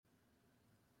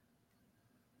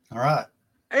All right.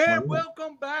 And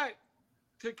welcome back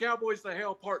to Cowboys to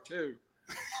Hell Part 2.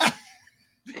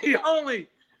 The only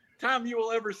time you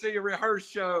will ever see a rehearsed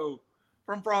show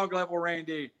from Frog Level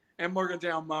Randy and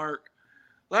Morgantown Mark.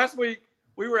 Last week,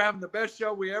 we were having the best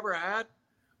show we ever had.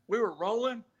 We were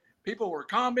rolling. People were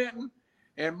commenting.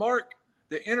 And Mark,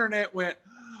 the internet went.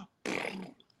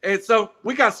 And so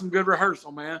we got some good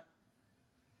rehearsal, man.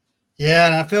 Yeah,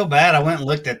 and I feel bad. I went and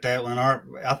looked at that when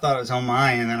I thought it was on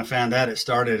my end, and then I found out it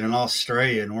started in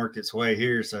Australia and worked its way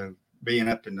here. So being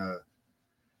up in the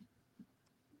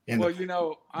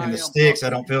the sticks, I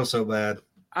don't feel so bad.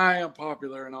 I am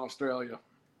popular in Australia.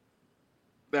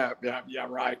 Yeah,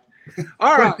 right.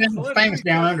 All right, so famous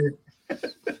down under.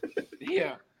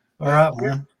 Yeah. All right,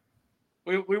 man.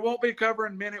 We won't be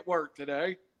covering Men at Work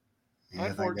today, yeah,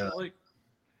 unfortunately,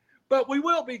 but we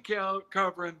will be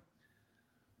covering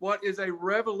what is a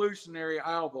revolutionary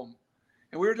album.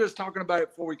 And we were just talking about it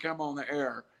before we come on the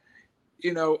air.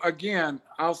 You know, again,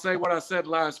 I'll say what I said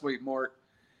last week, Mark.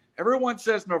 Everyone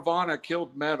says Nirvana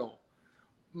killed metal.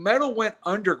 Metal went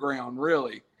underground,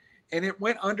 really. And it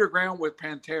went underground with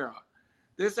Pantera.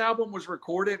 This album was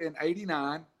recorded in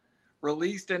 89,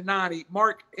 released in 90.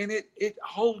 Mark, and it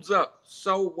holds up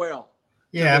so well.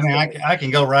 Yeah, I mean, I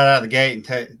can go right out of the gate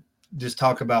and just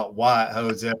talk about why it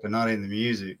holds up and not in the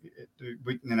music.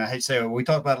 And I hate to say it, we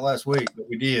talked about it last week, but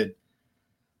we did.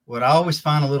 What I always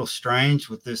find a little strange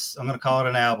with this, I'm going to call it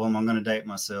an album. I'm going to date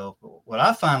myself. But what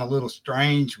I find a little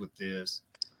strange with this,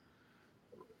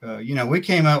 we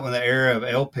came up with the era of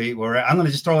LP, where I'm going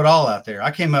to just throw it all out there.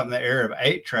 I came up in the era of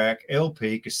 8-track,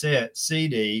 LP, cassette,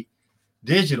 CD,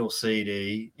 digital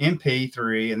CD,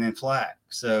 MP3, and then FLAC.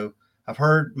 So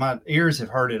my ears have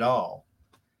heard it all.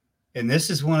 And this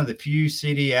is one of the few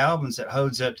CD albums that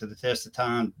holds up to the test of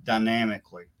time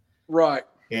dynamically. Right.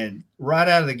 And right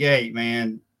out of the gate,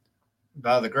 man,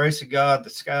 by the grace of God, the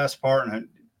sky's parting,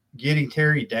 getting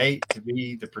Terry Date to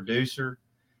be the producer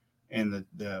and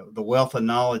the wealth of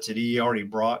knowledge that he already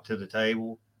brought to the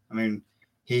table. I mean,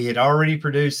 he had already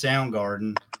produced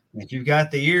Soundgarden. And if you've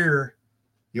got the ear,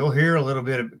 you'll hear a little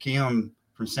bit of Kim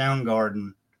from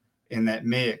Soundgarden in that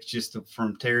mix, just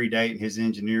from Terry Date and his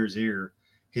engineer's ear.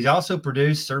 He's also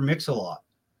produced Sir Mix-a-Lot.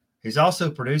 He's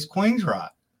also produced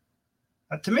Queensryche.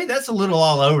 To me, that's a little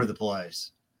all over the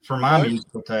place for my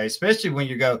musical taste, especially when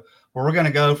you go, well, we're going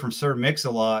to go from Sir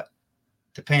Mix-a-Lot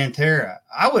to Pantera.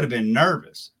 I would have been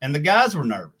nervous, and the guys were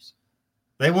nervous.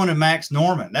 They wanted Max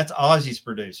Norman. That's Ozzy's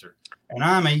producer. And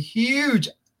I'm a huge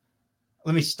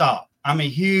Ozzy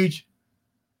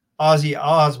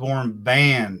Osbourne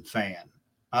band fan.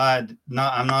 I'm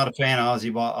not a fan of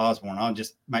Ozzy Osbourne. I'll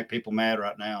just make people mad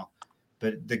right now.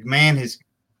 But the man has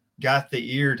got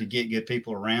the ear to get good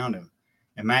people around him.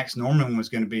 And Max Norman was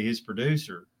going to be his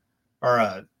producer,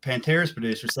 or Pantera's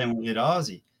producer, same with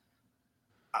Ozzy.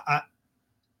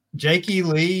 Jake E.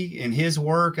 Lee and his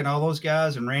work and all those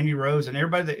guys, and Randy Rose and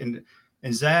everybody and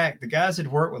Zach, the guys that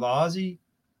worked with Ozzy,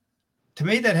 to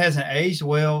me, that hasn't aged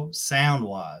well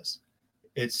sound-wise.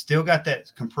 It's still got that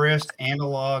compressed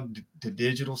analog to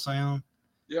digital sound.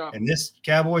 Yeah. And this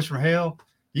Cowboys from Hell,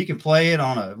 you can play it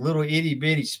on a little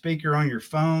itty-bitty speaker on your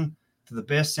phone to the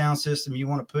best sound system you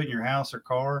want to put in your house or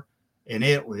car, and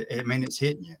it's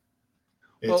hitting you.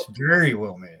 It's very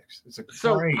well mixed. It's a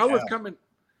great I was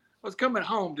coming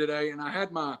home today, and I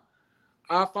had my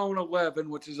iPhone 11,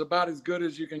 which is about as good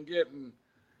as you can get in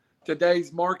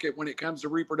today's market when it comes to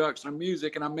reproduction of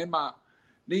music, and I'm in my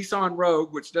Nissan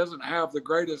Rogue, which doesn't have the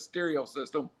greatest stereo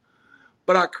system,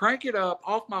 but I crank it up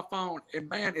off my phone, and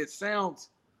man, it sounds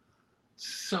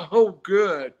so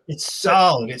good. It's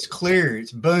solid. It's clear.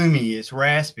 It's boomy. It's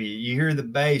raspy. You hear the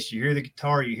bass. You hear the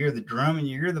guitar. You hear the drum, and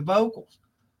you hear the vocals.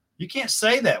 You can't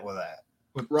say that with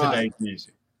today's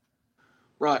music.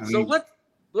 Right. I mean, so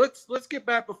let's get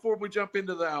back before we jump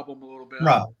into the album a little bit.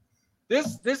 Right.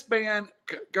 This band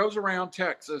goes around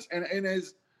Texas and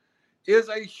is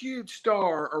a huge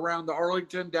star around the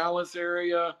Arlington, Dallas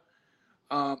area.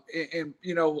 And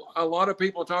a lot of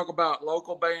people talk about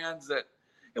local bands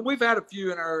and we've had a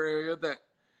few in our area that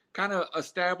kind of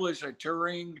establish a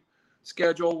touring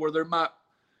schedule where there might,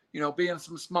 be in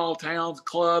some small towns,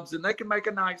 clubs, and they can make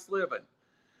a nice living.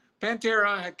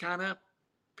 Pantera had kind of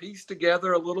pieced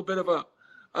together a little bit of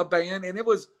a band, and it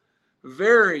was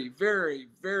very, very,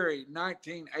 very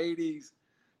 1980s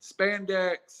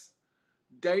spandex,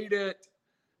 dated.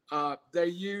 They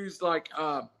used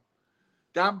Dimebag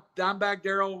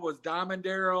Darrell was Diamond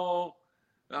Darrell.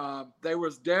 There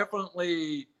was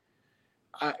definitely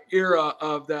an era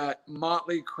of that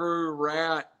Motley Crue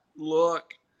Rat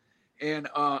look. And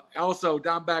also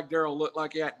Dimebag Darrell looked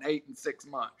like he had an 8 and 6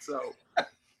 months. So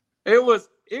It's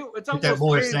Get that almost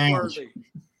boy a sandwich. cringeworthy.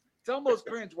 It's almost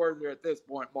cringeworthy at this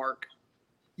point, Mark.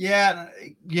 Yeah,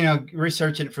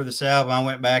 researching it for this album, I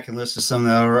went back and listened to some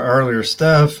of the earlier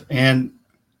stuff, and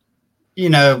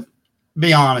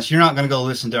be honest, you're not going to go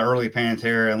listen to early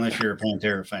Pantera unless you're a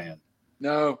Pantera fan.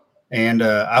 No. And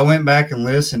I went back and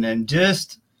listened, and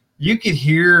just you could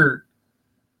hear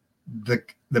the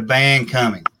band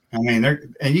coming. I mean,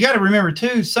 and you got to remember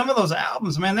too, some of those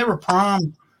albums, man, they were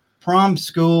prom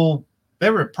school. They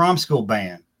were a prom school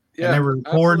band, and they were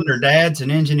recording. Their dad's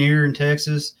an engineer in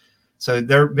Texas, so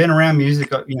they've been around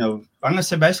music. I'm gonna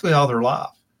say basically all their life.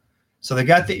 So they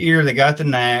got the ear, they got the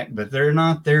knack, but they're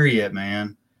not there yet,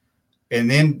 man. And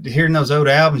then hearing those old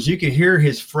albums, you could hear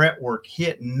his fretwork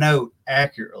hit note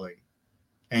accurately.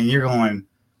 And you're going,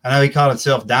 I know he called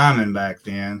himself Diamond back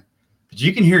then, but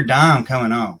you can hear Dime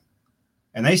coming on.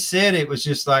 And they said it was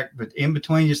just like, but in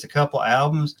between just a couple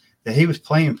albums, that he was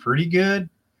playing pretty good.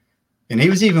 And he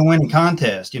was even winning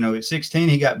contests. At 16,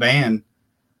 he got banned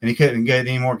and he couldn't get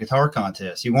any more guitar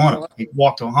contests. He won them. He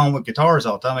walked home with guitars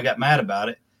all the time. I got mad about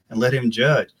it and let him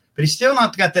judge. But he's still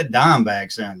not got that dime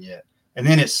bag sound yet. And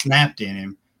then it snapped in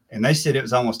him. And they said it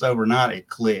was almost overnight. It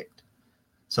clicked.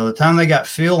 So the time they got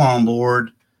Phil on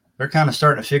board, they're kind of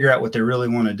starting to figure out what they really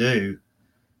want to do.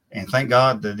 And thank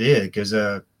God they did, because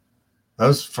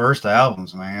those first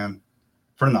albums, man,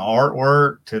 from the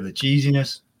artwork to the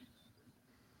cheesiness,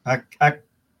 I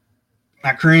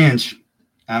cringe.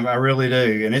 I really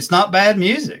do. And it's not bad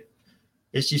music.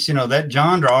 It's just, that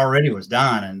genre already was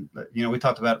dying. And, we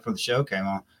talked about it before the show came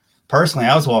on. Personally,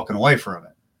 I was walking away from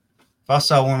it. If I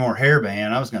saw one more hair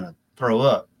band, I was going to throw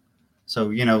up.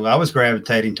 So, I was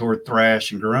gravitating toward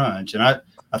thrash and grunge. And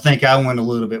I think I went a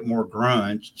little bit more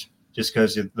grunge just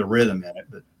because of the rhythm in it.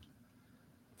 But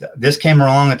this came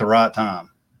along at the right time.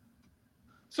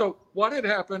 So what had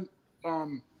happened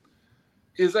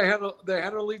is they had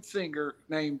a lead singer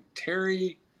named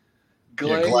Terry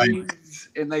Glaze,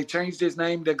 and they changed his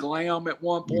name to Glam at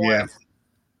one point. Yeah.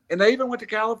 And they even went to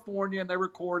California and they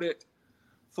recorded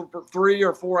 3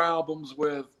 or 4 albums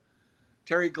with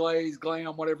Terry Glaze,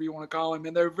 Glam, whatever you want to call him.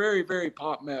 And they're very, very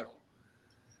pop metal.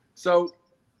 So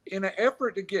in an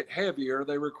effort to get heavier,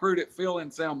 they recruited Phil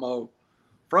Anselmo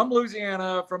from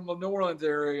Louisiana, from the New Orleans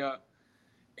area.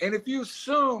 And if you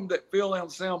assume that Phil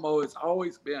Anselmo has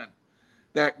always been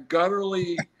that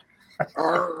gutturally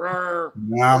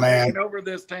man, over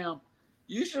this town,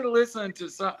 you should listen to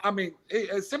some. I mean,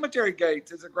 Cemetery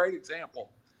Gates is a great example.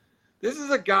 This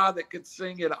is a guy that could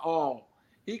sing it all.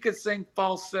 He could sing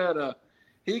falsetto.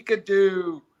 He could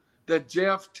do the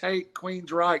Jeff Tate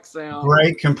Queen's Reich sound.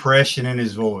 Great compression in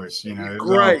his voice,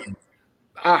 Great.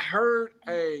 I heard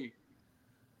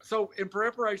so in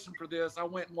preparation for this, I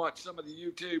went and watched some of the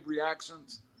YouTube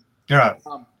reactions. Yeah.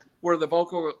 Where the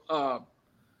vocal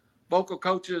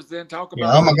coaches then talk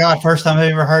about. Oh my God! First time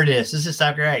I ever heard this. This is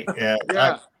so great. Yeah.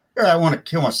 Yeah. I want to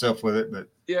kill myself with it, but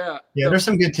yeah. There's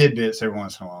some good tidbits every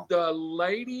once in a while. The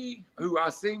lady who I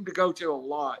seem to go to a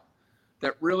lot,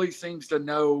 that really seems to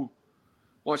know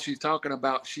what she's talking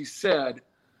about, she said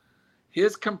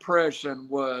his compression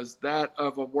was that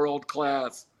of a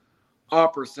world-class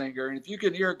opera singer. And if you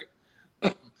can hear,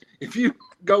 if you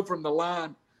go from the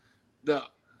line,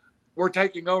 we're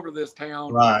taking over this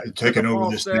town. Right, taking over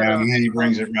this town, and then he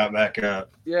brings it right back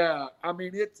up. Yeah, I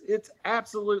mean, it's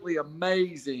absolutely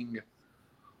amazing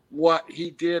what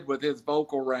he did with his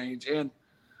vocal range. And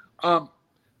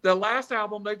the last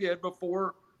album they did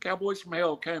before Cowboys from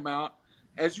Hell came out,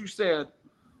 as you said,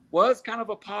 was kind of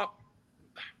a pop,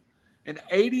 an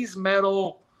 80s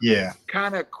metal,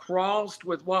 kind of crossed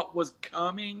with what was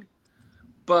coming.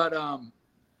 But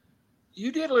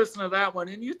you did listen to that one,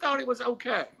 and you thought it was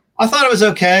okay. I thought it was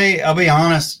okay. I'll be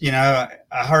honest. I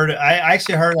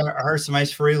actually heard some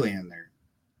Ace Frehley in there,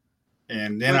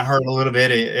 and then I heard a little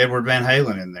bit of Edward Van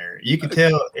Halen in there. You could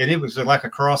tell, and it was like a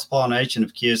cross pollination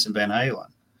of Kiss and Van Halen,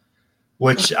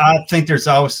 which I think there's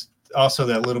also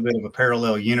that little bit of a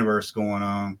parallel universe going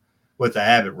on with the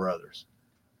Abbott brothers.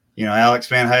 Alex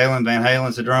Van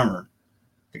Halen's the drummer.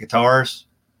 The guitarist,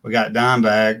 we got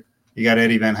Dimebag, you got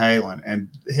Eddie Van Halen, and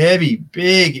heavy,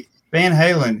 big Van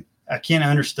Halen. I can't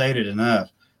understate it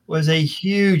enough. Was a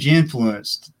huge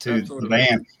influence to Absolutely. The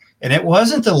band, and it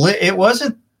wasn't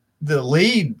the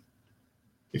lead.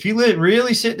 If you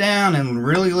really sit down and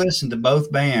really listen to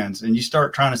both bands, and you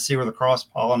start trying to see where the cross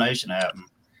pollination happened,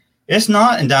 it's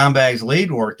not in Dimebag's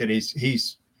lead work that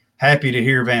he's happy to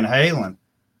hear Van Halen.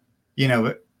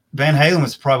 Van Halen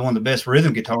was probably one of the best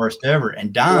rhythm guitarists ever,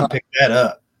 and Dime picked that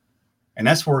up, and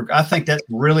that's where I think that's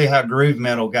really how groove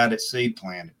metal got its seed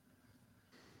planted.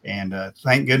 And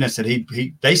thank goodness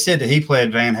that they said that he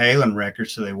played Van Halen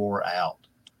records, so they wore out.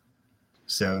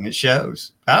 So, and it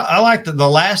shows. I like the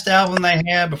last album they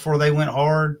had before they went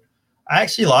hard. I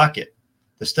actually like it.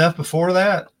 The stuff before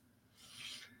that,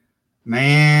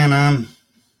 man,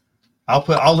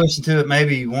 I'll listen to it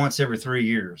maybe once every 3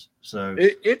 years. So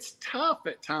it's tough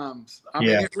at times. I mean,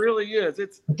 it really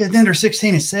is. Because then they're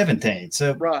 16 and 17.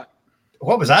 So right.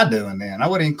 What was I doing then? I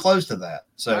wasn't even close to that.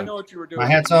 So I know what you were doing. My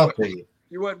hats off to you.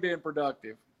 You wasn't being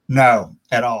productive. No,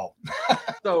 at all.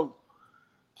 So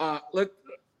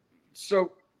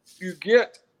so you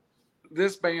get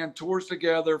this band tours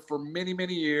together for many,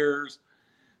 many years.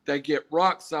 They get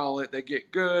rock solid. They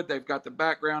get good. They've got the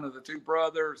background of the two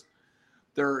brothers.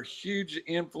 They're a huge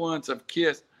influence of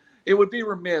Kiss. It would be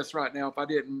remiss right now if I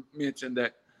didn't mention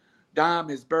that Dime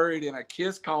is buried in a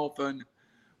Kiss coffin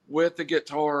with the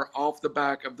guitar off the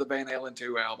back of the Van Halen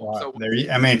 2 album. Wow. So,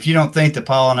 I mean, if you don't think the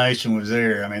pollination was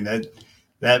there, I mean,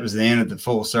 that was the end of the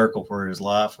full circle for his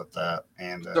life with that.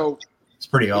 And so it's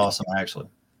pretty awesome, actually.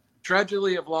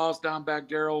 Tragically have lost Dimebag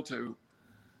Darrell to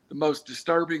the most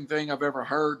disturbing thing I've ever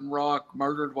heard in rock,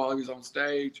 murdered while he was on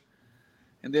stage.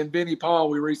 And then Vinnie Paul,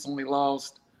 we recently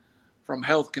lost from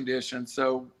health conditions.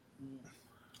 So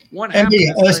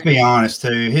let's be honest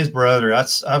too. His brother,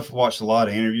 I've watched a lot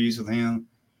of interviews with him.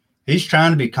 He's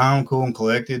trying to be calm, cool, and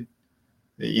collected.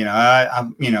 You know,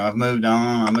 I've moved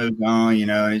on. You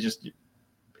know, and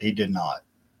he did not.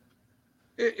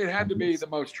 It had to be the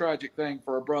most tragic thing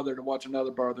for a brother to watch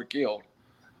another brother killed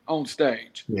on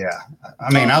stage. Yeah,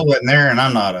 I mean, I wasn't there, and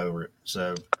I'm not over it.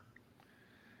 So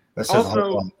that's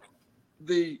also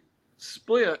the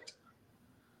split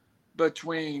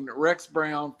between Rex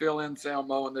Brown, Phil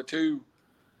Anselmo, and the two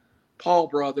Paul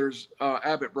brothers,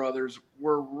 Abbott brothers,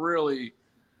 were really.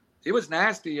 It was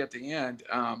nasty at the end.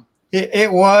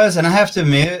 It was, and I have to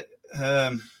admit,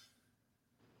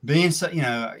 being so, you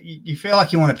know, you feel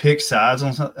like you want to pick sides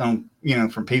on you know,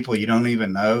 from people you don't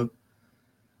even know.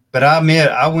 But I admit,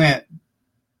 I went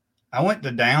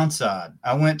the downside.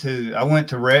 I went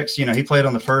to Rex. You know, he played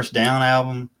on the first Down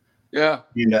album. Yeah.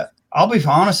 And I'll be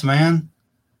honest, man.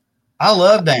 I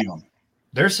love Down.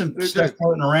 There's some stuff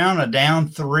floating around a Down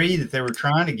 3 that they were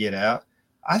trying to get out.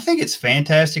 I think it's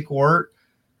fantastic work.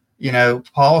 You know,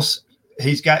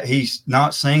 he's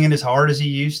not singing as hard as he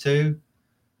used to,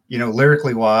 you know,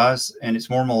 lyrically wise, and it's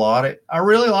more melodic. I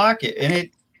really like it. And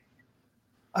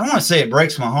I don't want to say it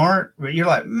breaks my heart, but you're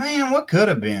like, man, what could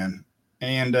have been?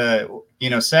 And, you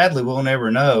know, sadly, we'll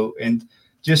never know. And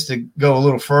just to go a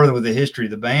little further with the history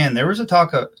of the band, there was a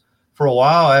talk for a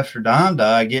while after Dime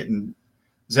died, getting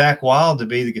Zakk Wylde to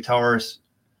be the guitarist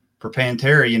for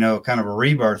Pantera, you know, kind of a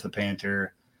rebirth of Pantera.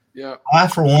 Yeah. I,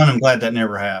 for one, am glad that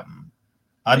never happened.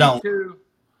 Me too.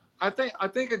 I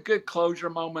think a good closure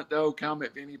moment, though, come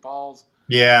at Vinnie Paul's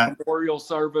memorial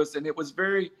service. And it was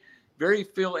very, very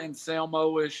Phil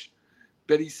Anselmo-ish,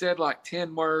 but he said like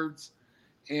 10 words.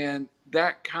 And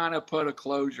that kind of put a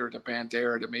closure to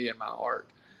Pantera to me in my heart.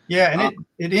 Yeah, and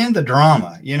it ended the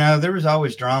drama. You know, there was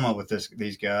always drama with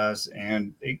these guys,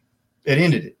 and it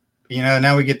ended it. You know,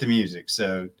 now we get the music,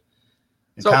 so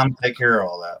it's time to take care of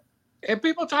all that. And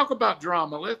people talk about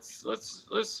drama. Let's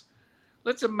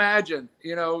imagine.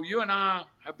 You know, you and I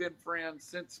have been friends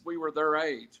since we were their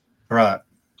age, right?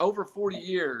 Over 40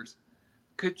 years.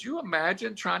 Could you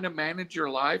imagine trying to manage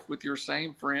your life with your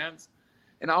same friends,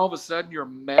 and all of a sudden you're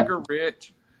mega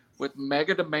rich with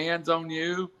mega demands on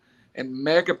you and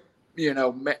mega, you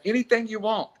know, anything you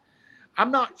want?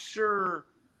 I'm not sure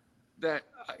that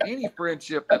any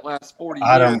friendship that lasts 40 years.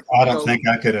 I don't think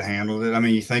I could have handled it. I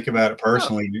mean, you think about it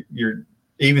personally. You're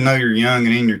even though you're young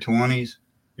and in your 20s,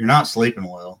 you're not sleeping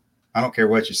well. I don't care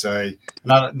what you say.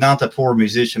 Not the poor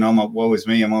musician. Woe is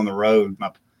me. I'm on the road.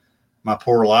 My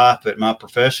poor life, but my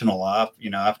professional life. You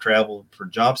know, I've traveled for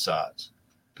job sites,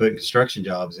 putting construction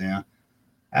jobs in.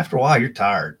 After a while, you're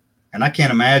tired, and I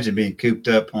can't imagine being cooped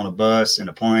up on a bus, in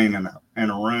a plane, and in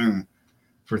a room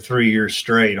for 3 years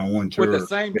straight on one tour with the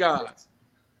same guys.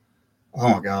 Oh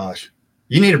my gosh,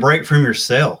 you need a break from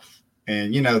yourself,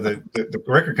 and you know the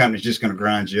record company's just going to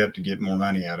grind you up to get more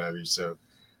money out of you. So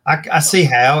I see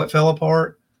how it fell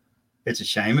apart. It's a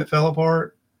shame it fell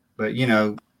apart, but you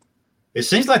know, it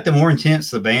seems like the more intense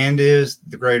the band is,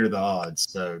 the greater the odds.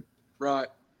 So right,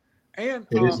 and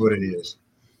it is what it is.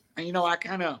 And you know, I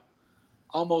kind of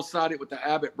almost sided with the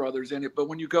Abbott brothers in it, but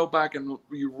when you go back and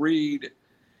you read,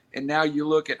 and now you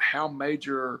look at how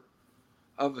major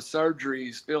of the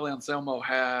surgeries Phil Anselmo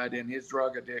had in his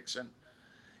drug addiction,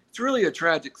 it's really a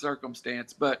tragic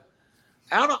circumstance. But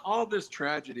out of all this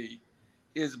tragedy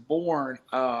is born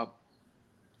a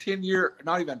 10-year,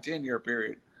 not even 10-year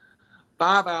period,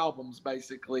 5 albums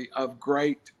basically of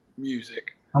great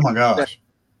music. Oh my gosh.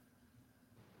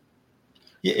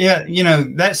 Yeah,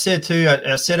 that said too,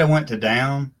 I said I went to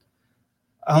Down.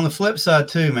 On the flip side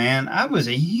too, man, I was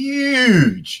a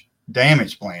huge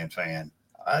Damageplan fan.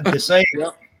 To say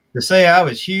Yep. to say I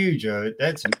was huge of it,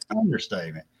 that's an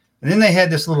understatement. And then they had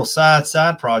this little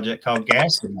side project called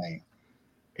Gasoline.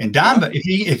 And Dimebag,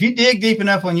 if you dig deep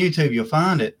enough on YouTube, you'll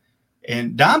find it.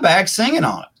 And Dimebag's singing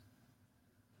on it.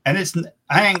 And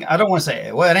I don't want to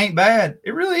say, well, it ain't bad.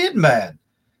 It really isn't bad.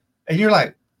 And you're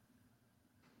like,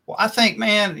 well, I think,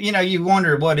 man, you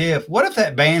wonder what if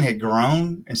that band had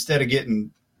grown instead of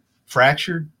getting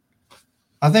fractured?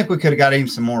 I think we could have got even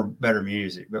some more better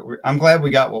music, but I'm glad we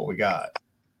got what we got.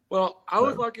 Well, I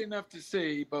was lucky enough to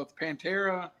see both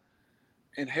Pantera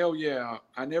and Hell Yeah.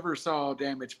 I never saw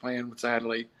Damageplan,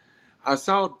 sadly. I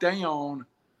saw Down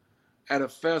at a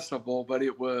festival, but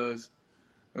it was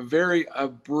a very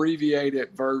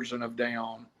abbreviated version of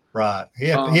Down. Right. He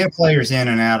had players in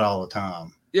and out all the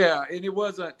time. Yeah, and it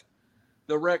wasn't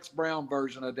the Rex Brown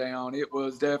version of Down. It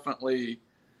was definitely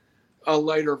a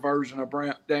later version of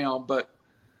Down. But,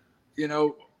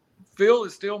 Phil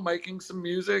is still making some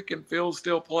music and Phil's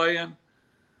still playing.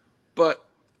 But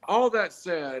all that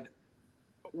said,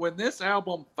 when this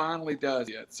album finally does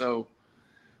it, so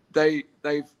they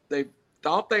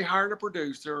thought they hired a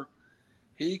producer.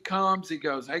 He comes, he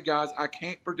goes, hey guys, I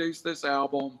can't produce this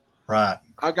album. Right.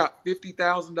 I got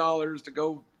 $50,000 to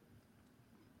go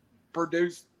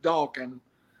produce Dawkins.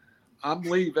 I'm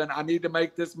leaving. I need to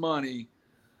make this money.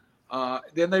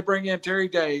 Then they bring in Terry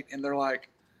Date, and they're like,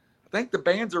 I think the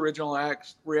band's original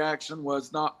reaction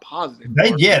was not positive.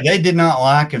 They did not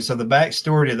like him. So the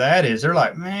backstory to that is they're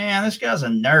like, man, this guy's a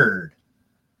nerd.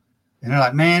 And they're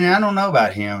like, man, I don't know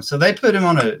about him. So they put him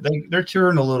on they're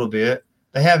touring a little bit.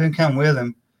 They have him come with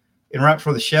them. And right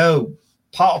before the show,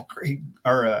 Paul,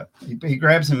 he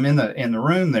grabs him in the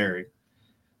room there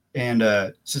and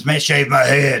says, man, shave my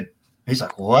head. He's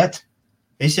like, what?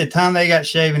 He said, time they got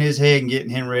shaving his head and getting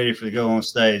him ready to go on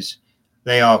stage,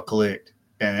 they all clicked.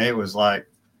 And it was like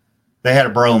they had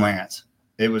a bromance.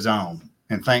 It was on.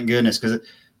 And thank goodness, because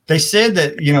they said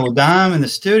that, with Dime in the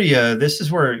studio, this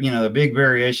is where, the big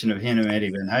variation of him and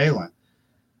Eddie Van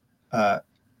Halen.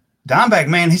 Dimebag,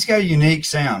 man, he's got a unique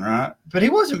sound, right? But he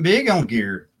wasn't big on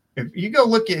gear. If you go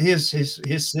look at his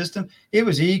system, it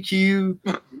was EQ,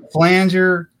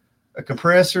 flanger, a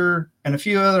compressor, and a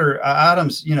few other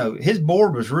items. His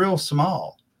board was real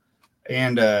small.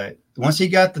 And once he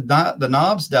got the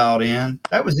knobs dialed in,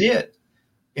 that was it.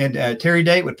 And Terry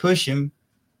Date would push him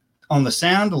on the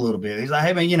sound a little bit. He's like,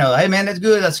 hey, man, that's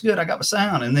good. I got my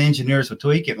sound. And the engineers would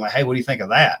tweak it. Like, hey, what do you think of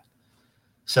that?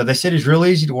 So they said he's real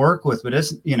easy to work with, but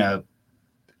it's,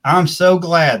 I'm so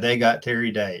glad they got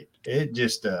Terry Date. It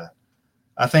just,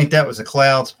 I think that was the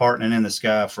clouds parting in the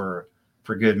sky for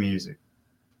good music.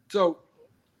 So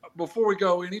before we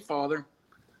go any farther,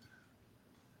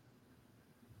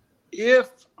 if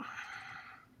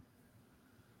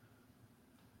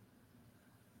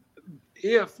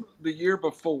the year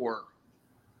before,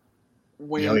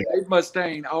 when Dave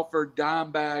Mustaine offered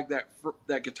Dimebag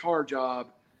that guitar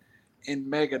job in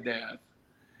Megadeth,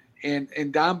 and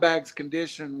Dimebag's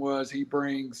condition was he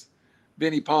brings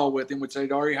Vinnie Paul with him, which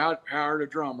they'd already hired a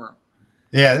drummer.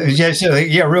 Yeah,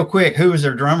 real quick, who was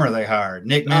their drummer they hired?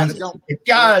 Nick Menzies. The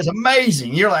guy is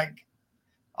amazing. You're like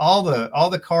all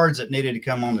the cards that needed to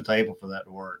come on the table for that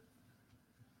to work.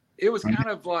 It was kind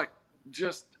of like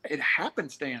just it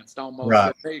happenstance almost.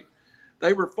 Right.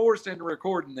 They were forced into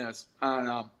recording this.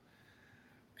 And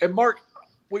Mark,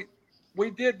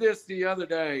 we did this the other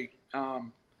day,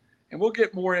 and we'll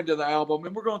get more into the album,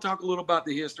 and we're going to talk a little about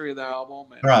the history of the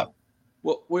album. And right.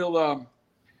 We'll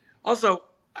also,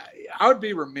 I would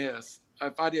be remiss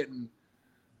if I didn't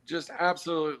just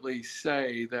absolutely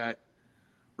say that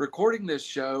recording this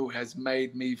show has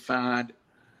made me find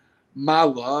my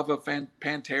love of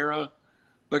Pantera,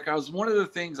 because one of the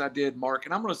things I did, Mark,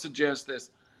 and I'm going to suggest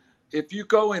this, if you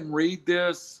go and read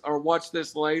this or watch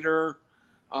this later,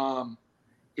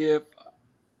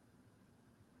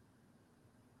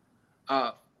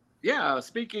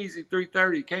 Speakeasy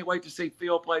 330, can't wait to see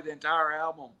Phil play the entire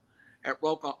album at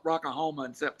Rocklahoma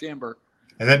in September.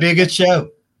 And that'd be a good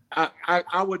show.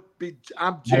 I would be.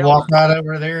 I'm jealous. I'd walk right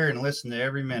over there and listen to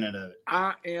every minute of it.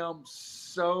 I am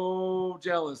so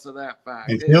jealous of that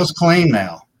fact. And Phil's clean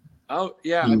now. Oh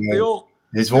yeah, Phil.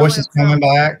 His voice is coming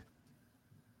back.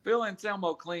 Phil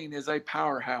Anselmo Clean is a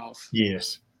powerhouse.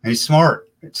 Yes, and he's smart.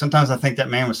 Sometimes I think that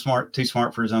man was too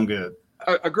smart for his own good.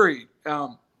 Agreed.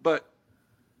 But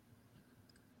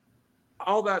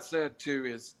all that said too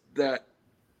is that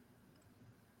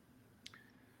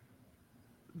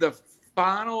the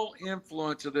final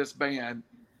influence of this band,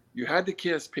 you had the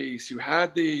Kiss piece, you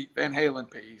had the Van Halen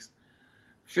piece.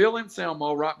 Phil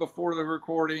Anselmo, right before the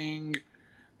recording,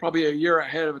 probably a year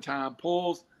ahead of time,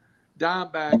 pulls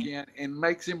Dimebag in and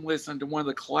makes him listen to one of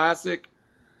the classic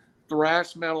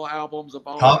thrash metal albums of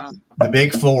all time. The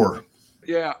Big Four.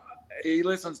 Yeah. He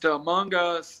listens to Among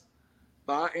Us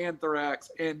by Anthrax.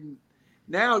 And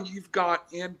now you've got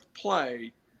in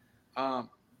play,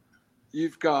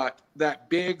 you've got that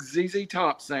big ZZ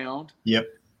Top sound. Yep.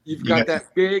 You've got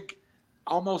that big,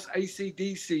 almost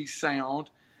AC/DC sound,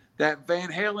 that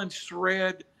Van Halen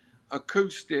shred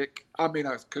acoustic,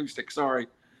 sorry.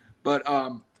 But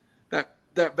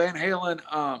that Van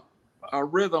Halen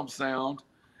rhythm sound.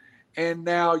 And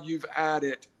now you've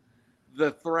added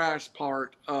the thrash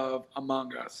part of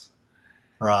Among Us.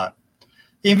 Right.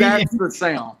 That's the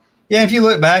sound. Yeah, if you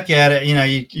look back at it,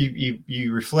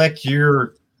 you reflect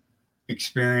your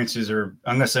experiences, or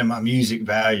I'm going to say my music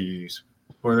values,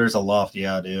 where there's a lofty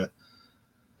idea.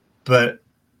 But,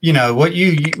 what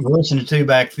you were listening to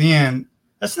back then,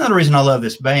 that's another reason I love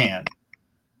this band.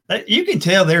 You can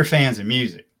tell they're fans of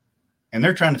music, and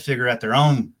they're trying to figure out their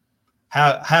own,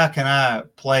 how can I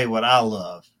play what I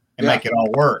love and make it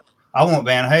all work? I want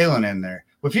Van Halen in there.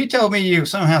 Well, if you told me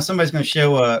somebody's going to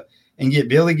show up and get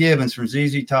Billy Gibbons from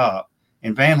ZZ Top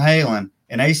and Van Halen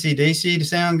and AC/DC to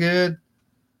sound good,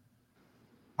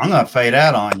 I'm going to fade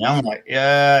out on you. I'm like,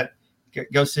 yeah,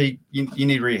 go see, you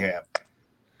need rehab.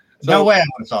 No way I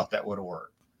would have thought that would have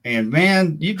worked. And,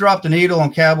 man, you dropped the needle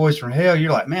on Cowboys from Hell.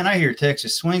 You're like, man, I hear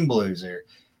Texas swing blues there.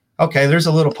 Okay, there's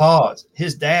a little pause.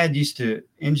 His dad used to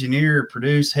engineer,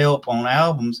 produce, help on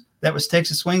albums. That was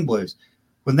Texas swing blues.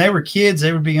 When they were kids,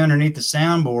 they would be underneath the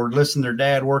soundboard, listening to their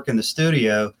dad work in the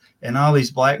studio, and all these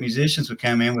black musicians would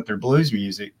come in with their blues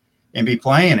music and be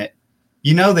playing it.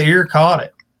 The ear caught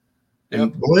it.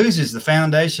 And blues is the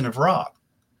foundation of rock.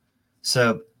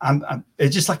 So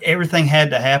it's just like everything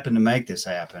had to happen to make this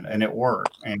happen, and it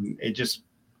worked. And it just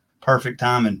perfect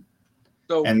timing.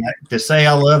 And to say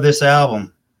I love this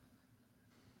album,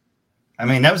 I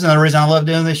mean, that was another reason I love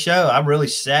doing this show. I really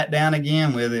sat down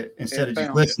again with it instead of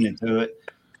just listening to it.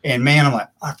 And, man, I'm like,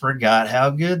 I forgot how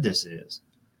good this is.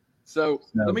 So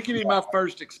let me give you my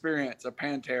first experience of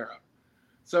Pantera.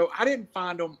 So I didn't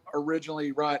find them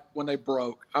originally right when they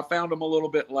broke. I found them a little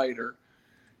bit later.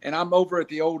 And I'm over at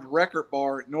the old record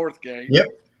bar at Northgate. Yep.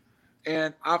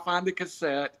 And I find a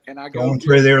cassette, and I go going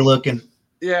through there looking.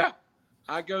 Yeah.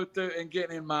 I go through and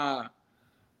get in my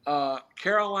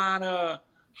Carolina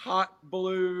hot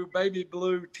blue, baby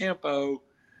blue tempo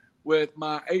with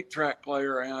my 8-track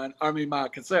player my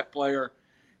cassette player.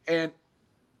 And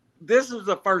this is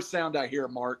the first sound I hear,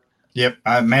 Mark. Yep.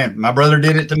 Man, my brother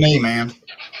did it to me, man.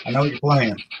 I know what you're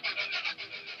playing.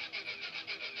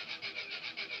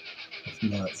 It's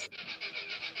nuts.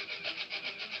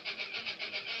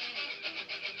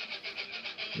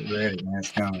 Get ready, man.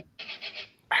 It's coming.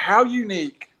 How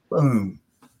unique. Boom.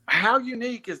 How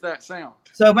unique is that sound?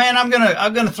 So, man, I'm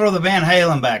gonna throw the Van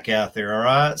Halen back out there. All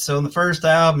right. So, in the first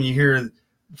album, you hear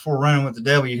before Running with the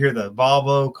Devil, you hear the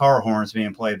Volvo car horns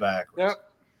being played backwards.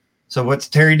 Yep. So, what's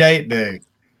Terry Date do?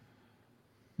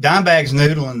 Dimebag's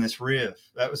noodling this riff.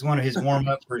 That was one of his warm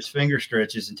up for his finger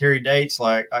stretches. And Terry Date's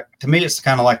like, to me, it's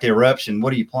kind of like the Eruption.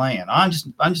 What are you playing? I'm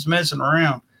just messing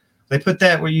around. They put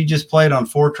that where you just played on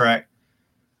 4-track.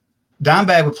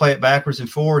 Dimebag would play it backwards and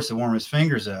forwards to warm his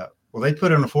fingers up. Well, they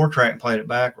put it on a 4-track and played it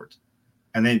backwards.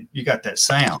 And then you got that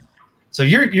sound. So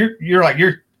you're like,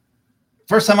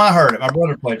 first time I heard it, my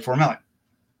brother played it for me. I'm like,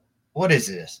 what is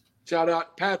this? Shout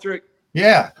out Patrick.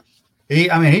 Yeah.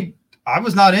 I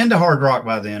was not into hard rock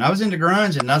by then. I was into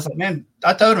grunge, and I was like, man,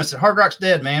 I told him, I said, hard rock's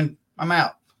dead, man. I'm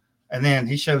out. And then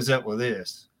he shows up with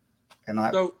this. And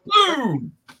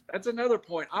boom. That's another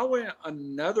point. I went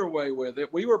another way with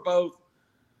it. We were both,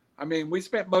 we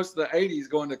spent most of the 80s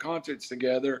going to concerts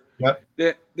together. Yep.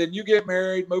 Then you get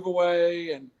married, move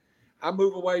away, and I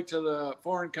move away to the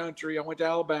foreign country. I went to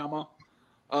Alabama.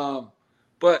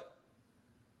 But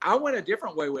I went a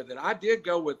different way with it. I did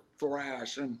go with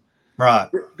thrash, and right.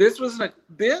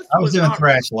 I was doing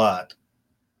thrash a lot.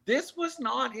 This was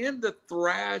not in the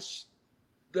thrash.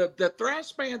 The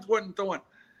thrash bands wasn't throwing.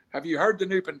 Have you heard the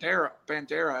new Pantera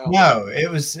album? No, it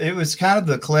was kind of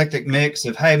the eclectic mix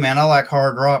of, hey man, I like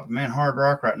hard rock, but man, hard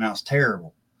rock right now is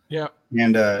terrible. Yeah.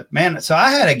 And man, so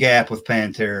I had a gap with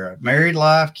Pantera. Married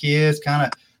life, kids, kind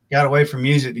of got away from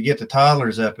music to get the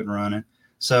toddlers up and running.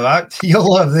 So you'll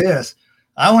love this.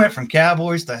 I went from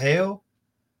Cowboys to Hell.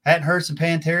 Hadn't heard some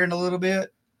Pantera in a little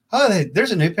bit. Oh,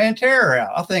 there's a new Pantera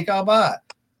out. I think I'll buy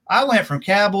it. I went from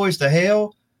Cowboys to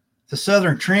Hell to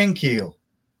Southern Trendkill.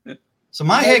 So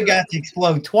my head got to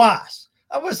explode twice.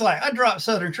 I was like, I dropped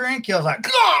Southern Trendkill. I was like,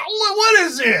 God, what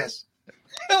is this?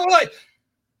 I'm like,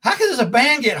 how does a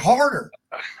band get harder?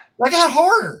 They got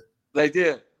harder. They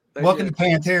did. Welcome to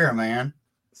Pantera, man.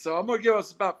 So I'm going to give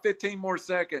us about 15 more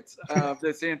seconds of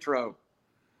this intro.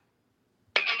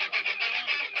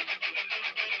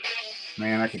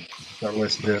 Man, I could start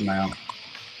listening to it now.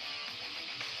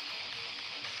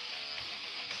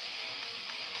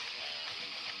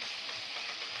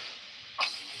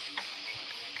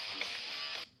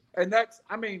 And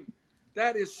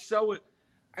that is so.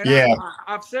 And yeah,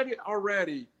 I've said it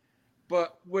already,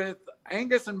 but with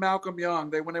Angus and Malcolm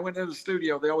Young, when they went into the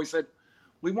studio, they always said,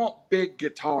 "We want big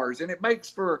guitars," and it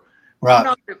makes for. Right. I'm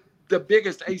not the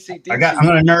biggest AC/DC. I'm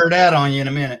going to nerd out on you in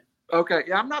a minute. Okay,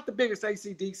 yeah, I'm not the biggest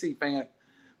AC/DC fan,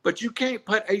 but you can't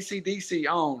put AC/DC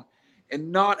on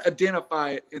and not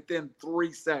identify it within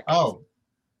 3 seconds. Oh,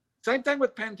 same thing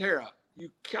with Pantera. You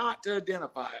got to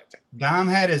identify it. Dom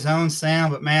had his own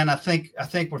sound, but man, I think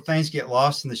where things get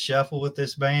lost in the shuffle with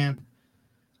this band,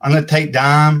 I'm going to take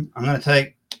Dom. I'm going to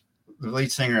take the lead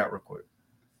singer out real quick.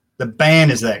 The band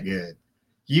is that good.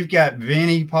 You've got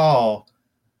Vinnie Paul.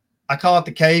 I call it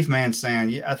the caveman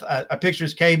sound. I picture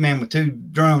this caveman with 2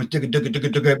 drums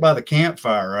by the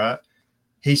campfire, right?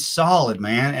 He's solid,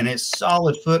 man, and it's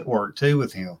solid footwork too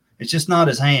with him. It's just not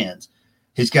his hands.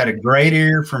 He's got a great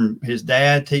ear from his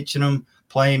dad teaching him,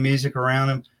 playing music around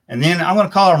him. And then I'm going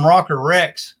to call him Rocker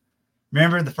Rex.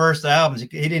 Remember the first albums? He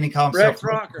didn't call himself Rex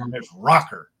Rocker. It's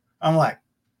Rocker. I'm like,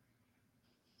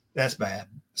 that's bad.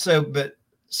 So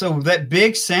that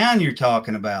big sound you're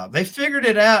talking about, they figured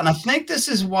it out. And I think this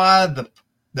is why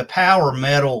the power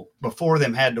metal before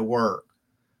them had to work.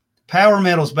 Power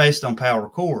metal is based on power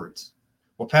chords.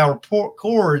 Well, power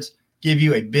chords give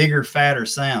you a bigger, fatter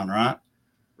sound, right?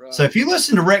 So if you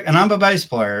listen to Rex, and I'm a bass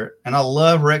player, and I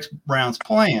love Rex Brown's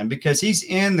playing because he's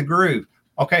in the groove.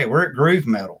 Okay, we're at groove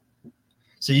metal.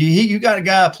 So you got a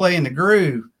guy playing the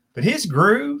groove, but his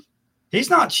groove, he's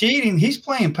not cheating. He's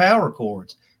playing power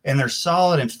chords, and they're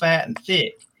solid and fat and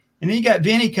thick. And then you got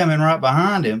Vinny coming right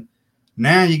behind him.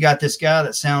 Now you got this guy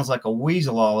that sounds like a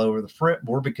weasel all over the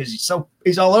fretboard because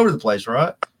he's all over the place,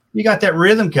 right? You got that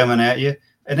rhythm coming at you,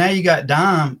 and now you got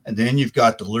Dom, and then you've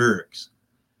got the lyrics.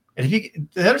 And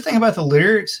the other thing about the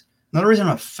lyrics, another reason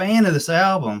I'm a fan of this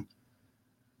album,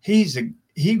 he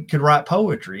could write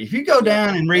poetry. If you go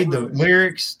down and read the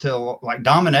lyrics to like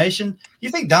Domination, you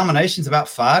think Domination's about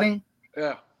fighting?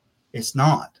 Yeah. It's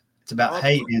not. It's about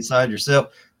hate inside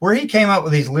yourself. Where he came up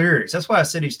with these lyrics, that's why I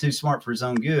said he's too smart for his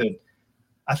own good.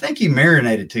 I think he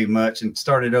marinated too much and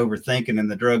started overthinking, and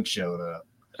the drugs showed up.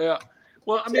 Yeah.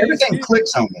 Well, I mean, everything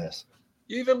clicks on this.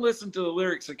 You even listen to the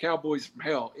lyrics of Cowboys from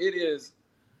Hell.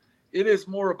 It is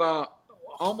more about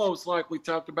almost like we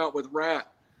talked about with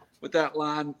Rat, with that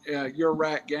line, "You're a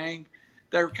rat gang."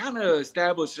 They're kind of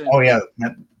establishing. Oh yeah,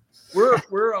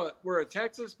 we're a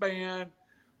Texas band.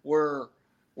 We're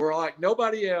like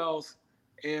nobody else,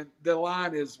 and the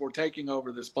line is we're taking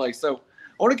over this place. So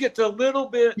I want to get to a little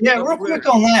bit. Yeah, real quick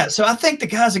on that. So I think the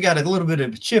guys have got a little bit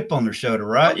of a chip on their shoulder,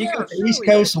 right? You got the East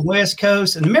Coast and West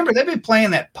Coast, and remember they've been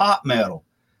playing that pop metal.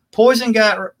 Poison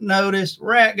got noticed,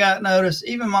 Rat got noticed,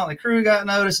 even Motley Crue got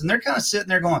noticed, and they're kind of sitting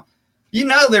there going,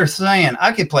 they're saying,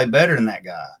 I could play better than that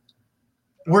guy.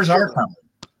 Where's our time?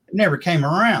 It never came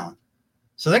around.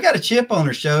 So they got a chip on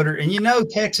their shoulder, and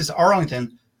Texas,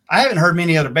 Arlington, I haven't heard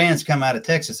many other bands come out of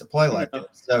Texas that play like that.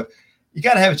 So you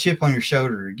got to have a chip on your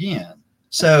shoulder again.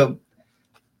 So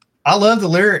I love the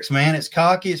lyrics, man. It's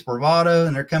cocky, it's bravado,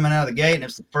 and they're coming out of the gate, and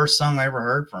it's the first song I ever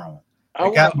heard from them.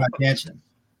 It got my attention.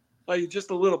 Play just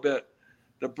a little bit.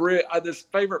 The bridge, this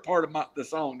favorite part of the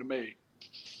song to me.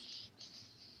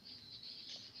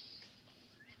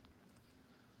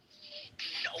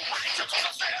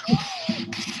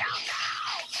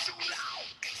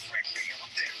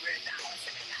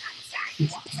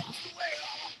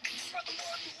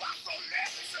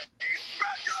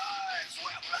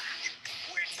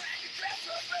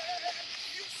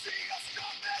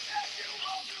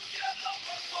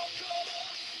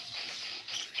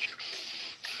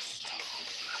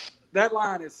 That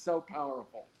line is so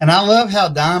powerful. And I love how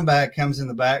Dimebag comes in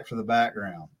the back for the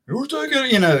background. We're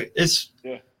taking,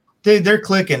 dude, they're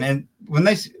clicking. And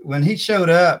when he showed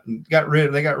up and they got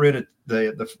rid of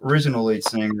the original lead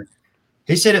singer,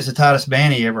 he said it's the tightest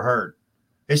band he ever heard.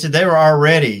 He said they were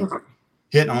already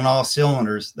hitting on all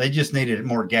cylinders. They just needed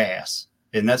more gas.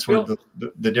 And that's where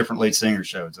the different lead singer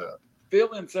shows up.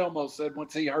 Phil Anselmo said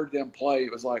once he heard them play,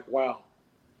 it was like, wow.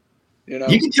 You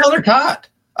can tell they're tight.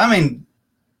 I mean,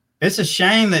 it's a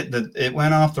shame that it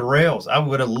went off the rails. I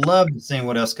would have loved to see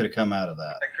what else could have come out of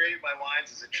that. I created my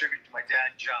lines as a tribute to my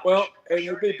Well, and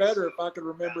it'd be better if I could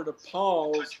remember to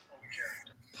pause.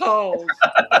 Pause.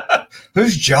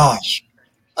 Who's Josh?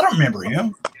 I don't remember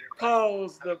him.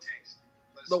 Pause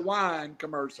the wine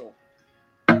commercial.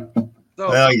 So,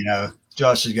 Well, you know,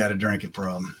 Josh has got a drinking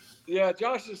problem. Yeah,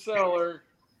 Josh's Cellar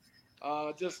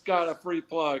just got a free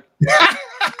plug.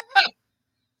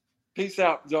 Peace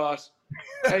out, Josh.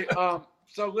 Hey,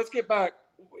 so let's get back.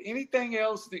 Anything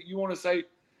else that you want to say?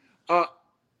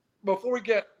 Before we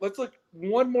let's look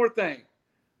one more thing.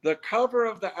 The cover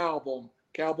of the album,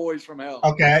 Cowboys from Hell.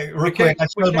 Okay, real quick, I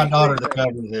showed my daughter the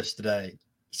cover of this today.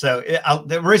 So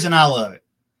the reason I love it,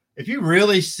 if you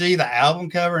really see the album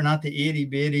cover, not the itty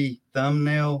bitty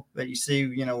thumbnail that you see,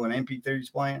 you know, when MP3 is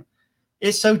playing,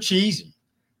 it's so cheesy.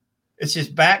 It's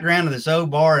just background of this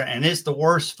old bar, and it's the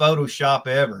worst Photoshop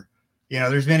ever. You know,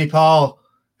 there's Vinnie Paul,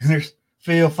 and there's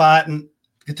Phil fighting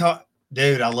guitar.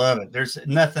 Dude, I love it. There's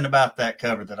nothing about that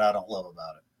cover that I don't love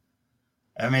about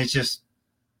it. I mean, it's just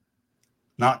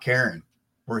not caring.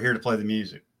 We're here to play the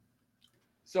music.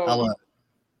 So I love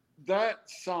it. That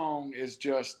song is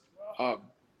just a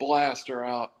blaster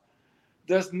out.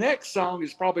 This next song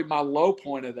is probably my low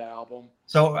point of the album.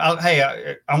 So,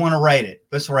 I want to rate it.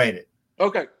 Let's rate it.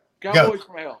 Okay. Cowboys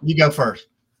from Hell. You go first.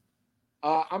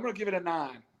 I'm going to give it a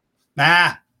 9.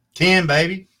 Nah, 10,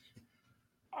 baby.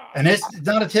 And it's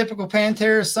not a typical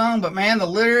Pantera song, but man, the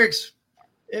lyrics,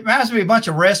 it reminds me of a bunch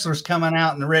of wrestlers coming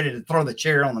out and ready to throw the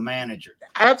chair on the manager.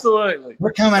 Absolutely.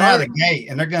 We're coming out of the gate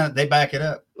and they back it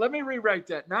up. Let me re-rate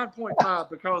that 9.5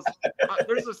 because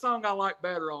there's a song I like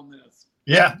better on this.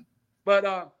 Yeah. But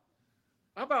how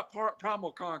about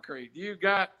Primal Concrete?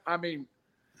 Got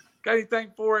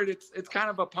anything for it? It's kind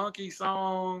of a punky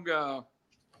song.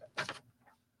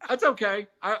 That's okay.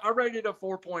 I rated a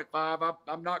 4.5.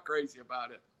 I'm not crazy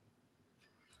about it.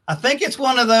 I think it's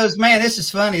one of those, man, this is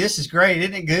funny. This is great.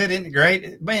 Isn't it good? Isn't it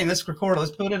great? Man, let's record it.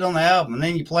 Let's put it on the album. And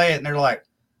then you play it and they're like,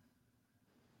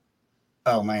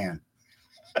 oh, man.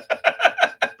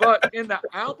 But in the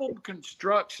album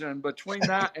construction between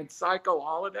that and Psycho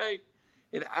Holiday,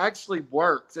 it actually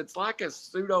works. It's like a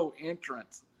pseudo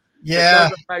entrance. Yeah. It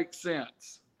doesn't make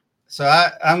sense. So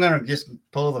I'm going to just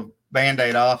pull the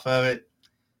Band-Aid off of it.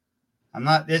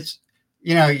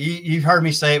 You've heard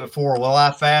me say it before. Will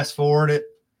I fast forward it?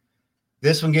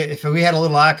 This one, if we had a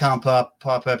little icon pop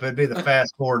up, it'd be the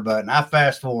fast forward button. I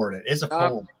fast forward it. It's a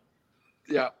 4.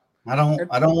 Yeah. I don't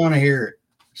want to hear it.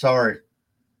 Sorry.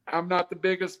 I'm not the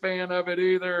biggest fan of it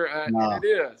either. No. And it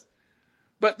is.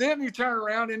 But then you turn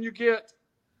around and you get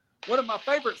one of my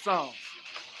favorite songs.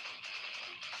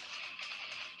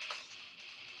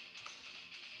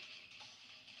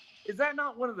 Is that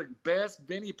not one of the best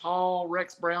Vinnie Paul,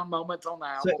 Rex Brown moments on the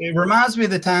album? So it reminds me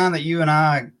of the time that you and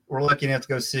I were lucky enough to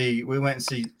go see. We went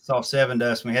and saw Seven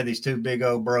Dust. And we had these 2 big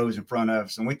old bros in front of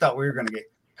us, and we thought we were going to get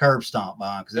curb stomped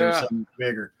by them because they were something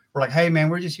bigger. We're like, hey, man,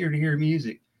 we're just here to hear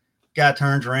music. Guy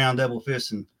turns around, double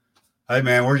fist, and hey,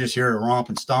 man, we're just here to romp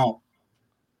and stomp.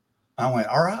 I went,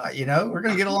 all right, we're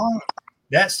going to get along.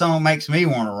 That song makes me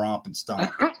want to romp and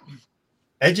stomp.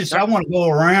 I want to go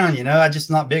around, I'm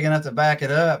just not big enough to back it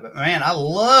up. But man, I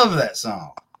love that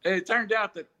song. It turned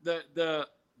out that the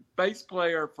bass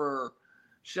player for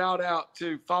shout out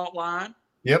to Fault Line.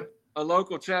 Yep. A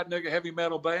local Chattanooga heavy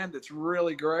metal band that's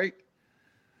really great.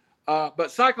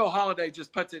 But Psycho Holiday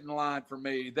just puts it in line for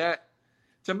me. That,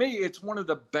 to me, it's one of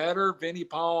the better Vinnie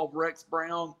Paul, Rex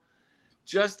Brown,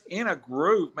 just in a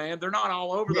groove, man. They're not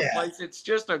all over the place. It's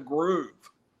just a groove.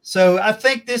 So I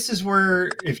think this is where,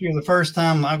 if you're the first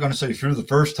time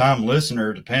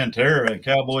listener to Pantera and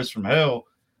Cowboys from Hell,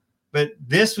 but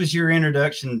this was your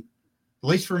introduction, at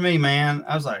least for me, man.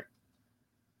 I was like,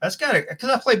 that's got to,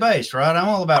 because I play bass, right? I'm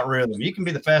all about rhythm. You can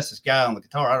be the fastest guy on the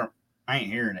guitar. I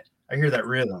ain't hearing it. I hear that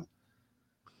rhythm.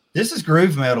 This is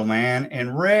groove metal, man.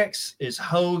 And Rex is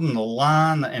holding the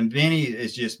line, and Vinny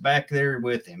is just back there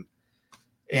with him.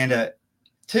 And,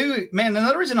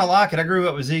 another reason I like it, I grew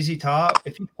up with ZZ Top.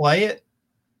 If you play it,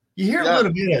 you hear a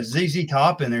little bit of ZZ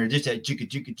Top in there, just that juka,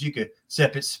 juka, juka,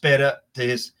 except it's sped up to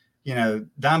his,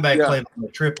 Dimebag played the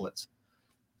triplets.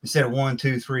 Instead of 1,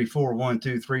 2, 3, 4, 1,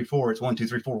 2, 3, 4, it's 1, 2,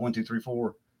 3, 4, 1, 2, 3,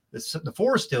 4. The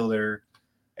 4 is still there.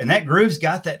 And that groove's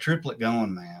got that triplet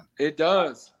going, man. It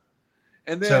does.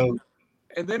 And then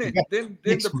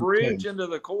the bridge into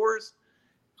the chorus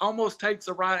almost takes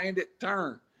a right-handed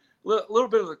turn. A little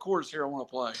bit of the chorus here I want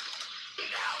to play.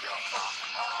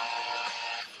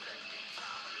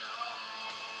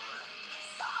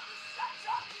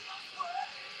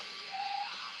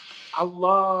 I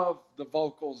love the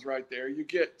vocals right there. You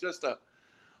get just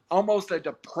almost a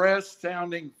depressed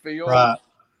sounding feel. Right.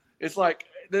 It's like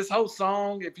this whole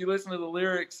song, if you listen to the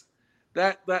lyrics,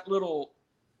 that little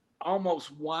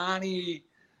almost whiny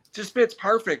just fits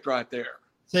perfect right there.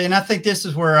 See, and I think this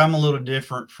is where I'm a little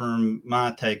different from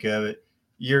my take of it.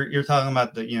 You're talking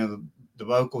about the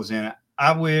vocals in it.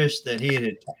 I wish that he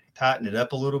had tightened it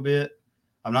up a little bit.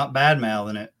 I'm not bad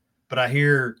mouthing it, but I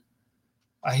hear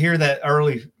that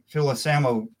early Phil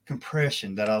Anselmo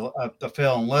compression that I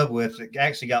fell in love with. It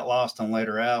actually got lost on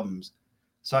later albums.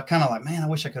 So I kind of like, man, I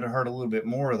wish I could have heard a little bit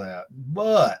more of that.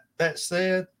 But that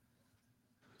said,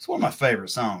 it's one of my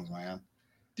favorite songs, man.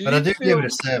 But I do give it a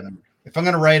 7. If I'm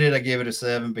going to rate it, I give it a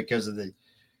 7 because of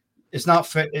it's not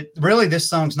fair. Really, this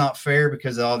song's not fair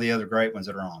because of all the other great ones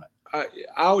that are on it.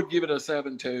 I would give it a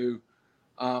 7 too.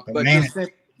 But man, just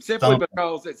simply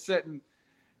because it's sitting,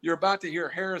 you're about to hear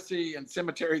Heresy and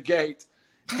Cemetery Gates.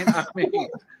 And I mean,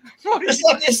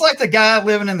 it's like the guy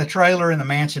living in the trailer in the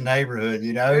mansion neighborhood,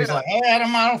 He's like, hey,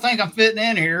 Adam, I don't think I'm fitting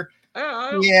in here.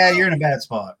 Yeah, you're in a bad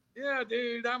spot. Yeah,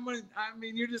 dude. I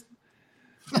mean, you're just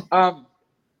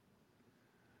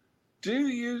do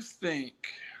you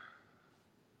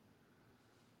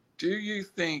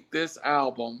think this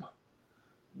album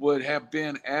would have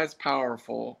been as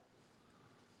powerful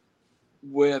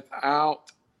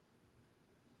without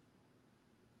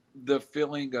the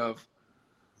feeling of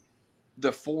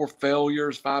the 5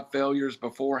 failures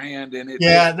beforehand? And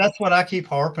that's what I keep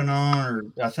harping on, or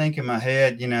I think in my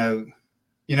head, a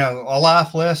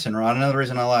life lesson, right? Another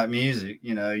reason I like music,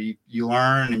 you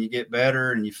learn and you get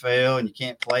better and you fail and you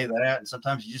can't play that. And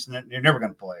sometimes you're never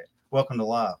going to play it. Welcome to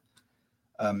life.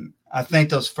 I think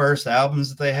those first albums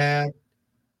that they had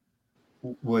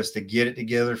was to get it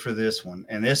together for this one.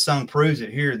 And this song proves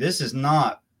it here. This is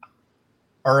not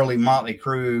early Motley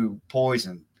Crue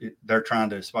Poison they're trying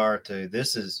to aspire to.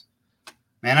 This is,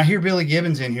 man, I hear Billy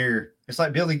Gibbons in here. It's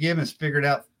like Billy Gibbons figured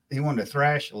out he wanted to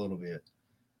thrash a little bit.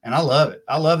 And I love it.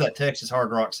 I love that Texas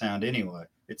hard rock sound anyway.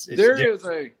 There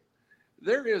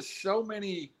is so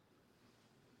many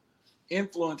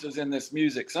influences in this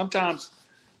music. Sometimes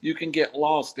you can get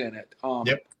lost in it.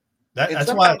 Yep.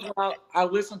 That's why I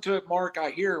listen to it, Mark.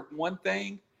 I hear one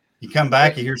thing. You come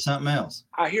back, you hear something else.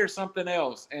 I hear something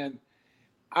else. And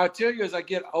I tell you, as I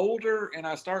get older and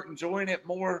I start enjoying it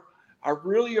more, I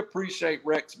really appreciate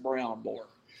Rex Brown more.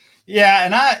 Yeah,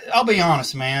 and I'll be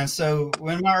honest, man. So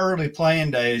in my early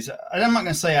playing days, I'm not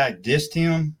going to say I dissed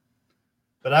him,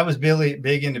 but I was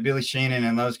big into Billy Sheehan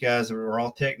and those guys that were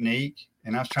all technique,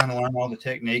 and I was trying to learn all the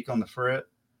technique on the fret.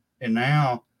 And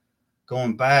now,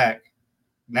 going back,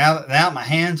 now my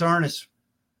hands aren't as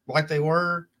like they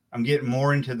were. I'm getting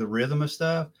more into the rhythm of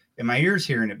stuff, and my ears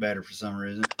hearing it better for some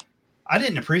reason. I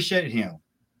didn't appreciate him,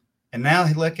 and now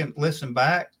listen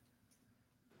back,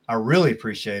 I really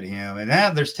appreciate him. And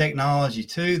now there's technology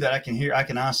too that I can hear. I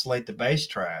can isolate the bass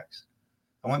tracks.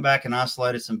 I went back and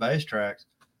isolated some bass tracks.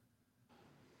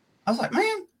 I was like,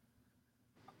 man,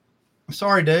 I'm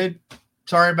sorry, dude.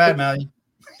 Sorry, bad mouth you.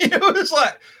 It's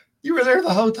like you were there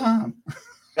the whole time.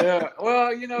 Yeah.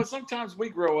 Well, sometimes we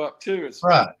grow up too. It's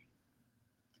right.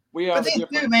 But then,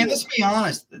 too, man, let's be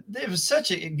honest. It was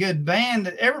such a good band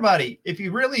that everybody, if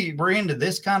you really were into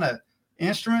this kind of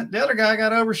instrument, the other guy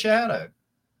got overshadowed.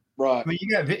 Right. I mean,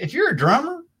 if you're a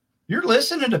drummer, you're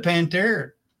listening to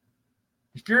Pantera.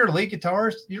 If you're a lead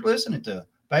guitarist, you're listening to them.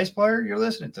 Bass player, you're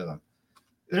listening to them.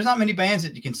 There's not many bands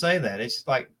that you can say that. It's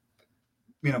like,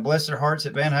 bless their hearts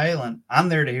at Van Halen. I'm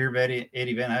there to hear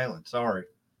Eddie Van Halen. Sorry.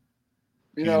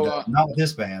 Not with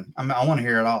this band. I want to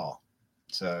hear it all.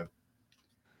 So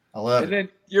I love it. And then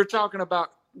you're talking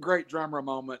about great drummer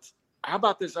moments. How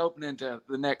about this opening to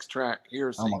the next track?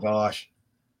 Here's oh my gosh.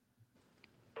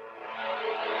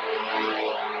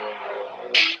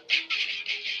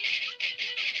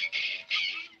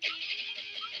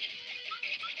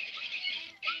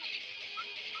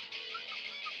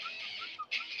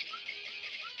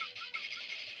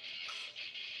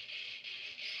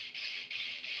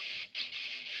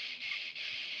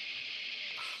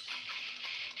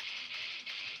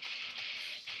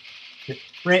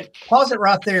 Brent, pause it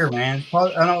right there, man.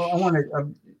 I want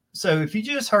to. So if you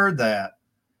just heard that,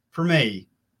 for me,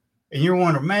 and you're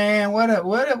wondering, man, what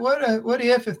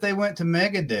if they went to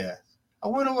Megadeth? I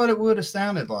wonder what it would have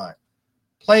sounded like.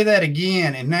 Play that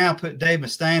again, and now put Dave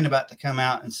Mustaine about to come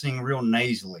out and sing real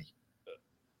nasally.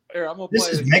 Here, I'm gonna this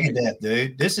is Megadeth,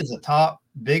 dude. This is a top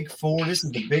big four. This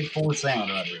is the big four sound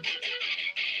right here.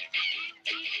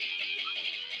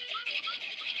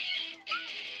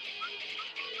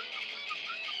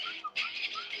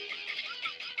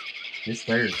 It's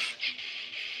theirs.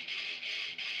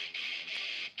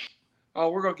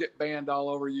 Oh, we're gonna get banned all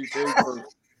over YouTube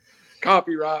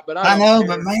copyright, but I don't know,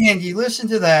 care. but man, you listen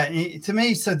to that. To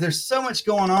me, so there's so much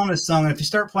going on in this song. And if you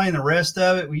start playing the rest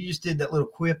of it, we just did that little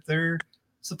quip there.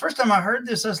 So the first time I heard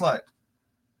this, I was like,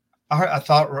 I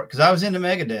thought, because I was into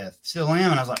Megadeth, still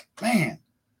am, and I was like, man,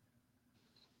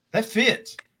 that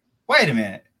fits. Wait a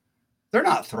minute. They're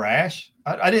not thrash.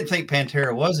 I didn't think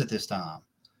Pantera was at this time.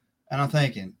 And I'm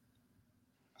thinking,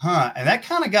 huh. And that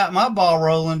kind of got my ball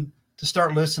rolling to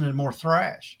start listening to more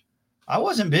thrash. I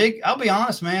wasn't big. I'll be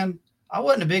honest, man. I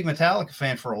wasn't a big Metallica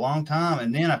fan for a long time.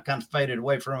 And then I've kind of faded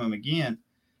away from them again.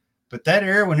 But that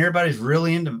era when everybody's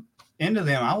really into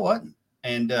them, I wasn't.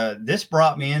 And this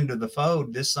brought me into the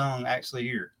fold, this song actually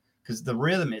here, because the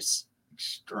rhythm is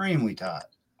extremely tight.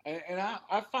 And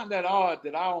I find that odd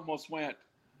that I almost went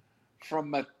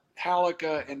from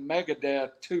Metallica and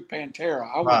Megadeth to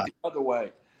Pantera. I went the other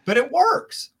way. But it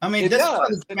works. I mean,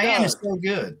 this band is so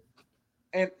good.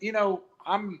 And, you know,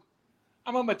 I'm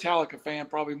a Metallica fan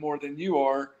probably more than you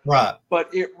are. Right.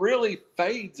 But it really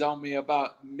fades on me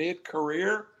about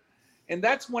mid-career. And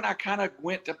that's when I kind of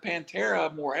went to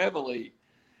Pantera more heavily,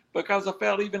 because I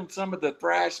felt even some of the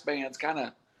thrash bands kind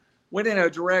of went in a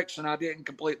direction I didn't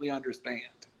completely understand.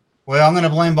 Well, I'm going to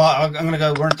blame Bob. I'm going to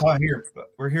go.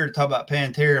 We're here to talk about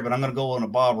Pantera, but I'm going to go on a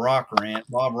Bob Rock rant.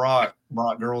 Bob Rock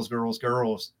brought girls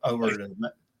over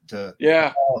to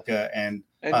Metallica, and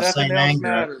nothing else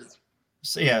matters.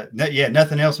 So yeah,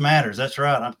 nothing else matters. That's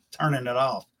right. I'm turning it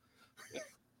off.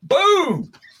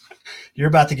 Boom! You're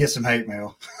about to get some hate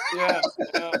mail. Yeah.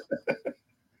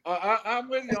 I'm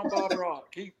with you on Bob Rock.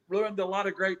 He ruined a lot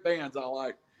of great bands I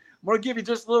like. I'm going to give you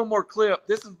just a little more clip.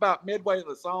 This is about midway of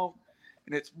the song,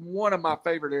 and it's one of my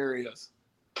favorite areas.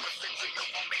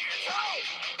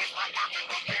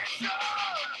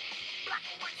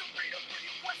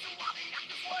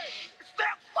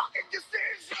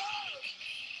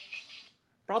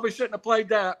 Probably shouldn't have played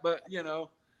that, but, you know.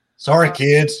 Sorry,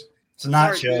 kids. It's a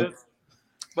night show. Kids.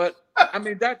 But, I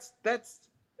mean, that's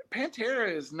Pantera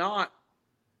is not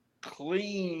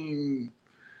clean,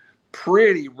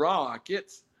 pretty rock.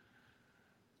 It's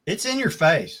in your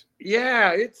face.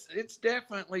 Yeah, it's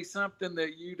definitely something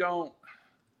that you don't.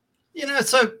 You know,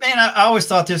 so man, I always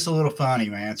thought this a little funny,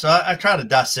 man. So I try to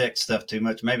dissect stuff too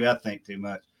much. Maybe I think too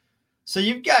much. So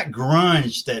you've got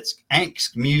grunge that's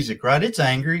angst music, right? It's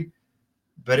angry,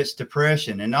 but it's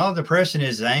depression, and all depression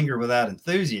is anger without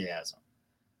enthusiasm.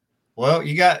 Well,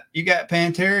 you got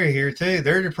Pantera here too.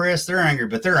 They're depressed, they're angry,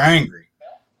 but they're angry.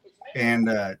 And,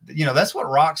 you know, that's what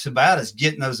rock's about, is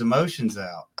getting those emotions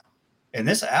out. And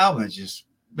this album is just,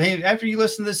 man, after you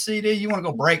listen to this CD, you want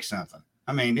to go break something.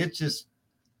 I mean, it's just,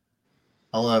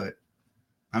 I love it.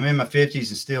 I'm in my 50s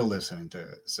and still listening to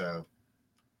it. So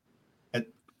I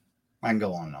can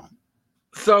go on and on.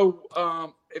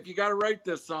 So if you got to rate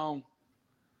this song,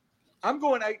 I'm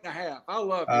going 8.5. I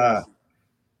love it.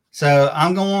 So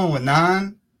I'm going with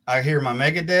 9. I hear my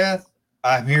Megadeth.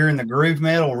 I'm hearing the groove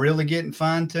metal really getting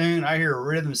fine-tuned. I hear a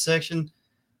rhythm section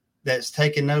that's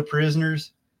taking no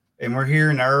prisoners. And we're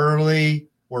hearing early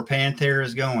where Pantera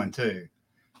is going, too.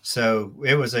 So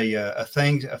it was a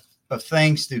thing of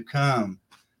things to come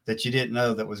that you didn't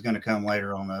know that was going to come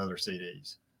later on the other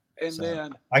CDs. And so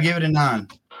then I give it a 9.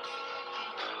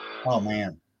 Oh,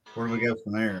 man. Where do we go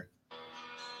from there?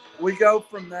 We go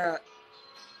from that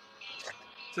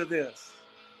to this.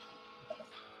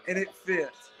 And it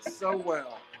fits so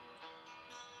well.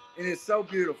 And it's so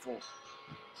beautiful.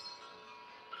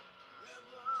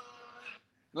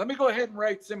 Let me go ahead and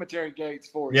rate Cemetery Gates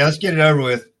for you. Yeah, let's get it over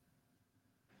with.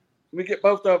 Let me get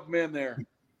both of them in there.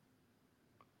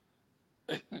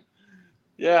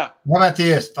 Yeah. How about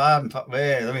this? 5 and 5.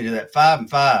 Well, let me do that. 5 and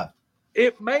 5.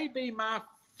 It may be my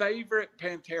favorite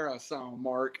Pantera song,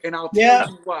 Mark, and I'll tell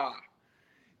you why.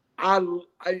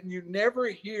 You never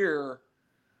hear.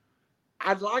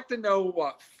 I'd like to know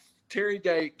what Terry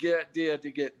Date did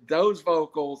to get those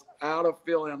vocals out of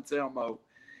Phil Anselmo,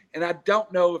 and I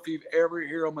don't know if you've ever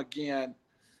hear them again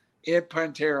in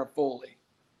Pantera fully.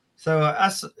 So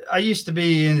I used to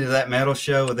be into that metal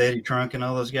show with Eddie Trunk and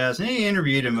all those guys, and he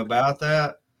interviewed him about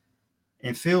that,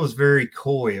 and Phil was very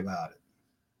coy about it.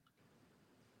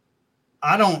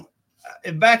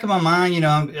 Back in my mind, you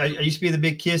know, I used to be the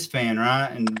big Kiss fan, right?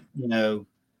 And, you know,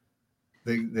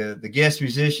 the guest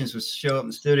musicians would show up in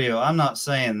the studio. I'm not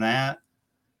saying that,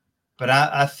 but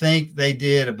I think they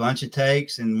did a bunch of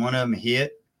takes and one of them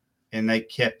hit and they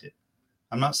kept it.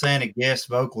 I'm not saying a guest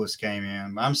vocalist came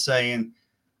in. I'm saying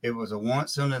it was a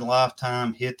once in a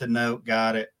lifetime, hit the note,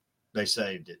 got it. They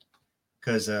saved it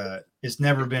because it's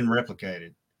never been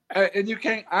replicated. And you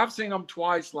can't, I've seen them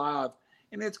twice live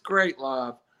and it's great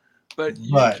live, but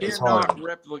you cannot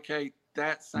replicate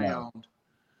that sound.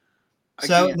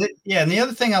 So again. yeah, and the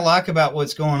other thing I like about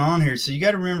what's going on here, so you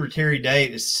got to remember Terry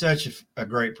Date is such a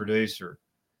great producer.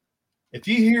 If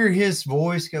you hear his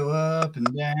voice go up and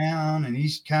down, and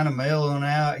he's kind of mellowing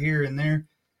out here and there,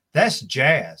 that's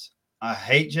jazz. I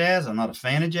hate jazz. I'm not a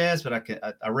fan of jazz, but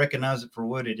I recognize it for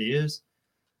what it is.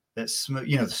 That's smooth,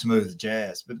 the smooth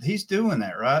jazz. But he's doing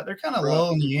that, right? They're kind of Right.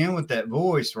 lulling you in with that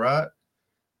voice, right?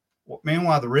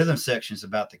 Meanwhile, the rhythm section is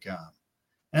about to come.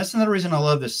 And that's another reason I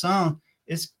love this song.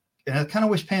 And I kind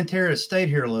of wish Pantera had stayed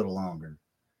here a little longer.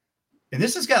 And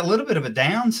this has got a little bit of a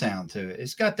down sound to it.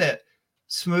 It's got that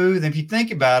smooth. If you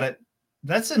think about it,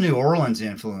 that's a New Orleans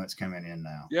influence coming in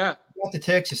now. Yeah. You got the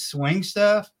Texas swing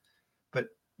stuff, but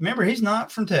remember, he's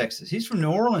not from Texas. He's from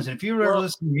New Orleans. And if you ever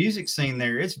listen to the music scene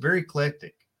there, it's very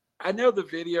eclectic. I know the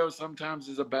video sometimes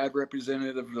is a bad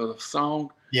representative of the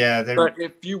song. Yeah. But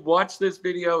if you watch this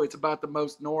video, it's about the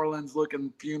most New Orleans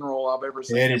looking funeral I've ever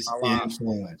seen. It is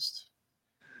influenced.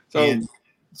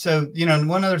 So,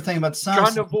 one other thing about the song.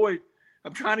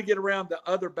 I'm trying to get around the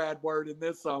other bad word in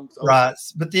this song. So. Right.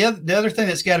 But the other thing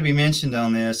that's got to be mentioned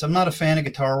on this, I'm not a fan of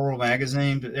Guitar World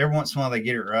magazine, but every once in a while they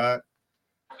get it right.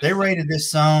 They rated this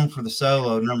song for the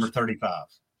solo number 35.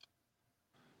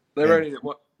 They rated it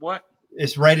what?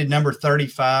 It's rated number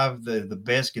 35, the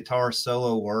best guitar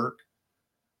solo work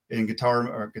in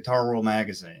Guitar World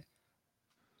magazine.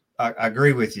 I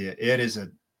agree with you. It is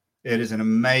an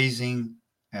amazing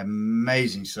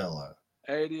solo.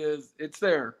 It is. It's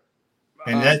there.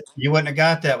 And that you wouldn't have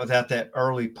got that without that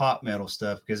early pop metal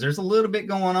stuff, because there's a little bit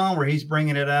going on where he's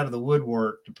bringing it out of the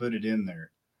woodwork to put it in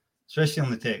there, especially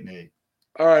on the technique.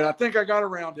 All right, I think I got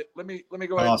around it. Let me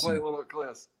go ahead and play a little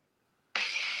Cliff.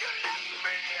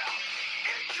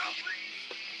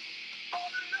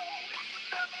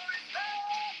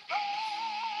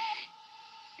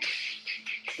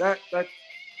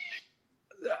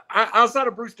 Outside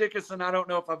of Bruce Dickinson, I don't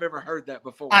know if I've ever heard that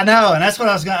before. I know, and that's what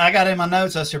I got in my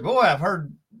notes. I said, boy, I've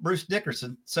heard Bruce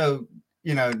Dickinson, so,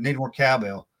 need more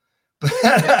cowbell.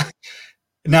 But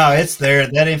no, it's there.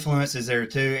 That influence is there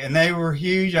too. And they were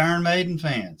huge Iron Maiden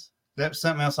fans. That's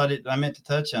something else I meant to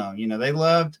touch on. They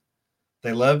loved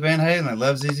Van Halen, they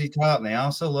loved ZZ Top, and they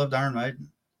also loved Iron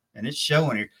Maiden. And it's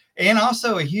showing here. And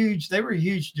also they were a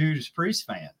huge Judas Priest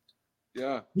fan.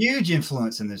 Yeah. Huge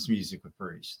influence in this music with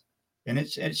Priest. And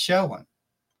it's showing.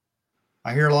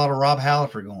 I hear a lot of Rob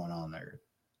Halford going on there.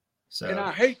 So, and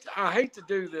I hate to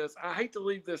do this. I hate to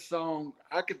leave this song.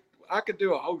 I could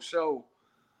do a whole show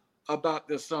about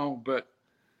this song, but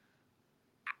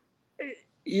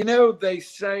they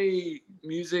say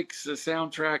music's a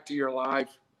soundtrack to your life.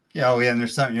 Yeah, oh yeah, and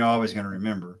there's something you're always going to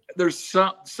remember. There's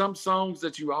some songs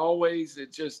that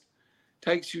it just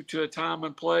takes you to a time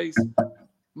and place.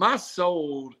 My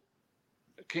soul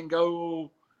can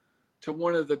go to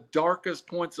one of the darkest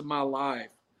points of my life.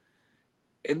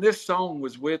 And this song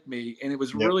was with me, and it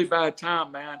was really bad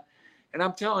time, man. And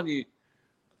I'm telling you,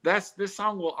 this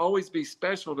song will always be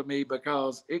special to me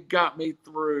because it got me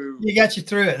through. You got you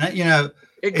through it. And,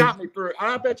 it got me through.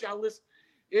 I bet you I listened.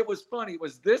 It was funny. It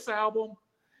was this album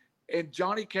and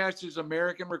Johnny Cash's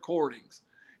American Recordings.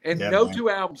 And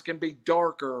two albums can be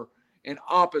darker and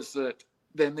opposite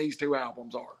than these two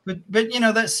albums are. But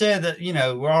that said,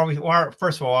 that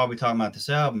first of all, while we talking about this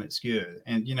album, it's good.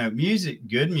 And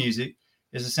good music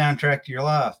is a soundtrack to your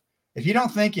life. If you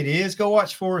don't think it is, go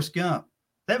watch Forrest Gump.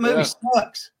 That movie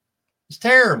sucks. It's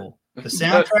terrible. The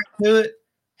soundtrack to it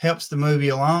helps the movie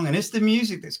along, and it's the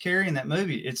music that's carrying that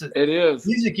movie. It is.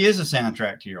 Music is a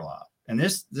soundtrack to your life. And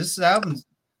this album,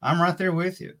 I'm right there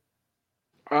with you.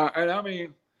 And I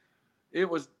mean, it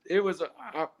was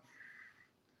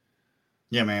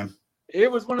yeah, man. It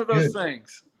was one of those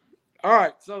things. All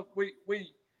right, so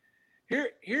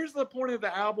here's the point of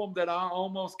the album that I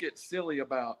almost get silly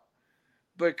about,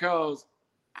 because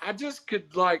I just could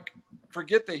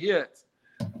forget the hits.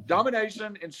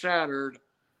 Domination and Shattered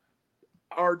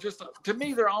are just, to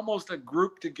me, they're almost a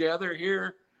group together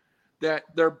here, that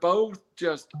they're both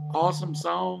just awesome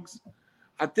songs.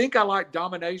 I think I like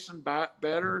Domination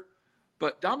better,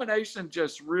 but Domination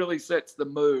just really sets the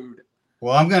mood.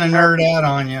 Well, I'm going to nerd out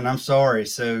on you, and I'm sorry.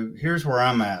 So here's where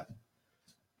I'm at.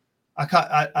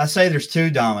 I say there's two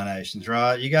Dominations,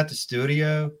 right? You got the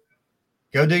studio.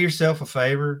 Go do yourself a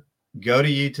favor. Go to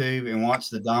YouTube and watch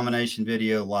the Domination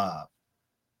video live.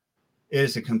 It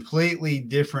is a completely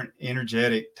different,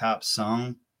 energetic type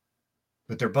song,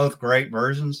 but they're both great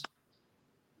versions.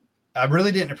 I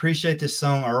really didn't appreciate this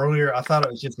song earlier. I thought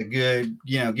it was just a good,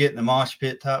 get in the mosh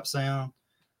pit type sound.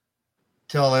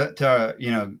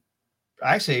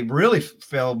 I actually really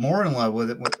fell more in love with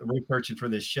it researching for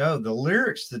this show. The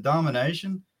lyrics to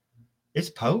Domination, it's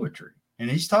poetry. And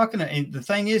he's talking, and the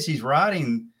thing is, he's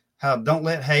writing how don't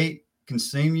let hate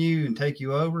consume you and take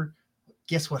you over.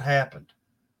 Guess what happened?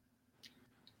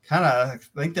 I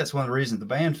think that's one of the reasons the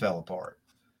band fell apart.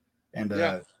 And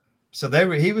so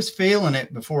he was feeling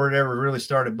it before it ever really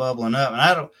started bubbling up. And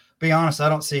I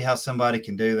don't see how somebody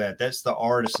can do that. That's the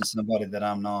artist and somebody that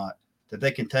I'm not, that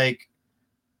they can take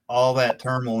all that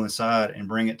turmoil inside and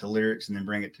bring it to lyrics and then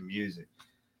bring it to music.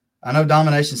 I know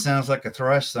Domination sounds like a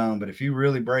thrash song, but if you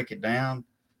really break it down,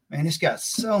 man, it's got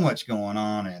so much going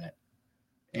on in it.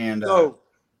 And so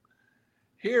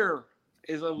here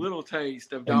is a little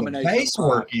taste of Domination. The bass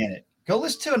work in it. Go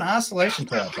listen to an Isolation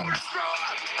track on it.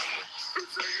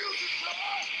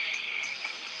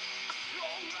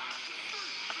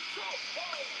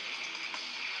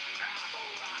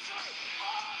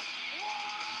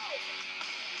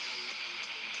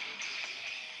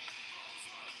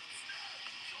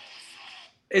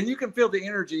 And you can feel the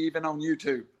energy even on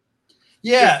YouTube.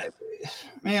 Yeah,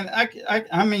 man.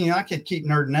 I mean, I could keep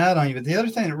nerding out on you, but the other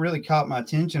thing that really caught my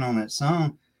attention on that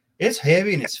song, it's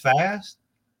heavy and it's fast.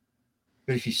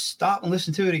 But if you stop and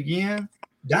listen to it again,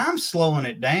 Dime's slowing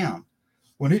it down.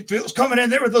 When he feels coming in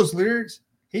there with those lyrics,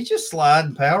 he's just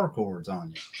sliding power chords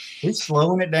on you. He's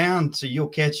slowing it down so you'll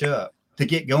catch up to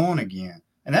get going again.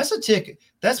 And that's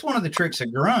that's one of the tricks of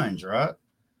grunge, right?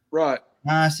 Right.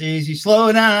 Nice, easy, slow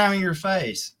it down in your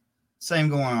face. Same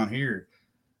going on here.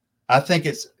 I think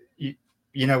it's,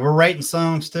 we're rating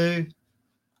songs too.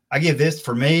 I give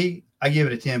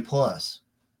it a 10 plus.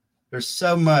 There's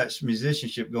so much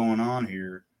musicianship going on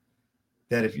here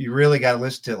that if you really got to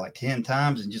listen to it like 10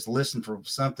 times and just listen for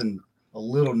something, a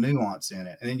little nuance in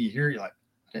it. And then you hear, you're like,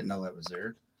 I didn't know that was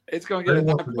there. It's going to get a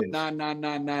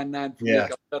 9.99999. Yeah.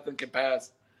 Nothing can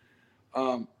pass.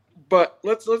 But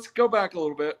let's go back a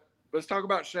little bit. Let's talk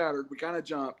about Shattered. We kind of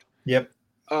jumped. Yep.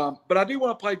 But I do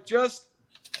want to play just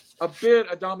a bit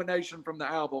of Domination from the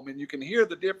album, and you can hear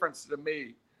the difference to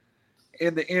me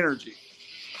in the energy.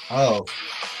 Oh.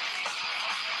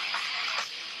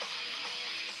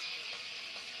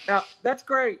 Now, that's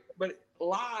great, but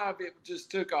live, it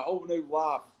just took a whole new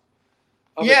life.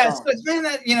 Yeah, man,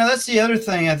 that's the other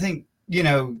thing. I think, we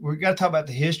got to talk about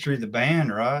the history of the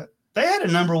band, right? They had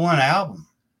a number one album.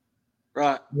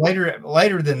 Right.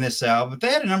 Later than this album, but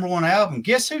they had a number one album.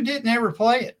 Guess who didn't ever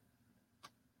play it?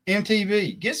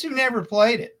 MTV. Guess who never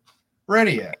played it?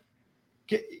 Radio.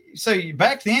 So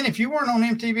back then, if you weren't on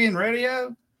MTV and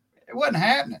radio, it wasn't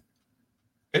happening.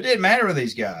 It didn't matter with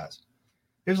these guys.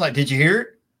 It was like, did you hear it?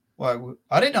 Well,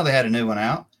 I didn't know they had a new one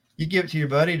out. You give it to your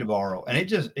buddy to borrow, and it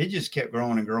just kept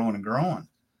growing and growing and growing.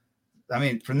 I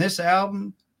mean, from this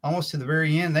album almost to the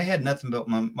very end, they had nothing but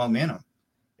momentum.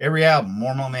 Every album,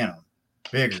 more momentum.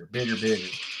 Bigger.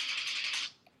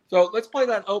 So let's play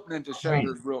that opening to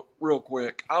Shattered real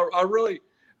quick. I really,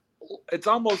 it's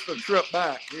almost a trip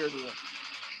back here to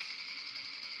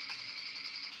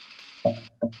the.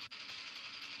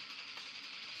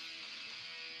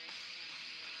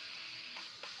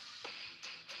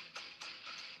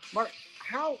 Mark,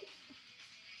 how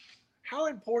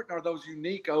important are those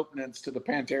unique openings to the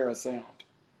Pantera sound?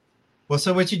 Well,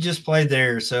 so what you just played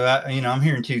there, so I'm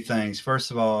hearing two things.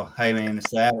 First of all, hey man, it's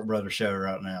the Abbott Brothers show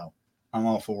right now. I'm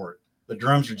all for it. The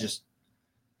drums are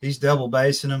he's double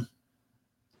bassing them,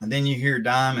 and then you hear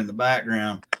Dime in the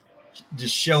background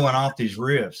just showing off these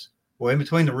riffs. Well, in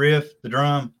between the riff, the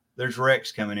drum, there's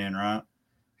Rex coming in, right?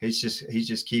 He's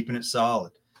just keeping it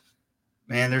solid.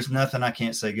 Man, there's nothing I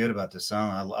can't say good about this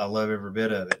song. I love every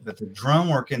bit of it. But the drum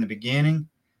work in the beginning,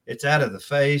 it's out of the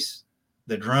face.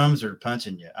 The drums are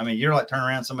punching you. I mean, you're like turning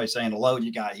around, somebody saying hello,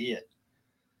 you got hit.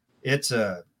 It's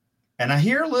and I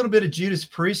hear a little bit of Judas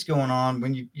Priest going on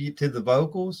when you get to the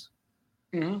vocals.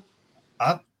 Mm-hmm.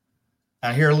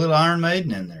 I hear a little Iron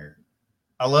Maiden in there.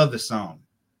 I love the song.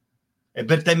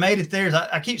 But they made it theirs.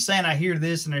 I keep saying I hear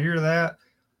this and I hear that.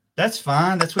 That's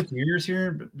fine. That's what your ears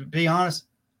hearing. But to be honest,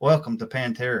 welcome to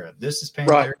Pantera. This is Pantera.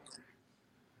 Right.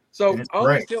 So I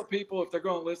always tell people if they're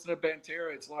going to listen to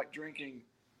Pantera, it's like drinking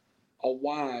a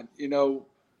wine.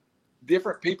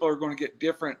 Different people are going to get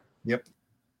different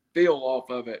feel off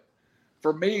of it.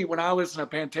 For me, when I listen to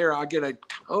Pantera, I get a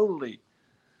totally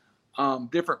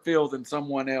different feel than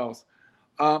someone else.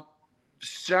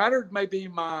 Shattered may be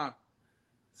my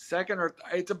second, or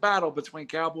it's a battle between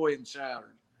Cowboy and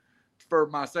Shattered for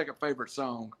my second favorite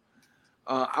song.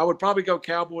 I would probably go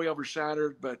Cowboy over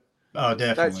Shattered, but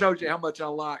definitely. That shows you how much I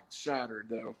like Shattered,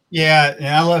 though. Yeah, and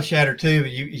I love Shattered too.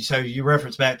 But you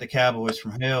reference back to Cowboys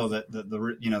from Hell, that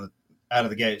the out of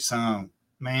the gate song.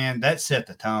 Man, that set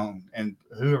the tone. And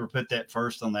whoever put that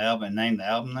first on the album and named the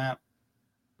album that,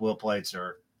 well played,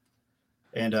 sir.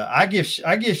 And I give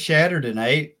Shattered an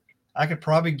 8. I could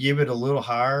probably give it a little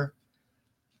higher.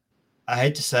 I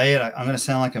hate to say it. I'm going to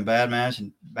sound like I'm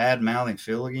bad mouthing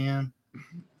Phil again.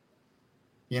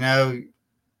 You know,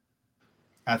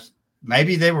 I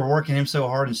maybe they were working him so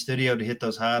hard in studio to hit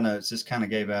those high notes, just kind of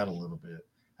gave out a little bit.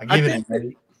 I give it an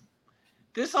 8.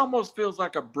 This almost feels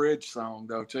like a bridge song,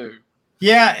 though, too.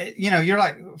 Yeah, you're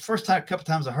like, first time, couple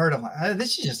times I heard, I'm like, hey,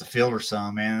 this is just a filler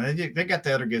song, man. They got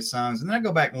the other good songs, and then I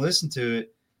go back and listen to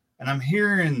it, and I'm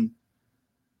hearing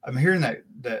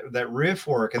that riff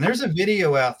work. And there's a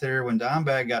video out there when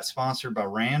Dimebag got sponsored by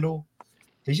Randall.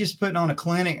 He's just putting on a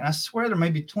clinic, and I swear there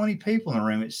may be 20 people in the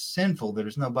room. It's sinful that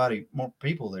there's more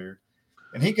people there.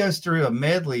 And he goes through a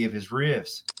medley of his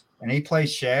riffs, and he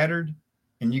plays Shattered,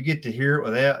 and you get to hear it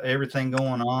without everything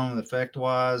going on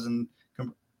effect-wise. And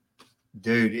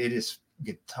dude, it is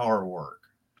guitar work.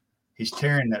 He's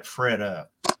tearing that fret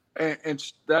up. And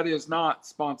that is not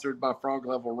sponsored by Frog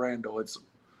Level Randall. It's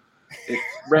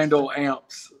Randall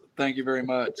Amps. Thank you very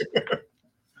much.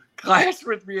 Clash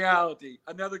with Reality,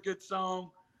 another good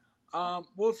song.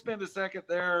 We'll spend a second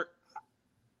there.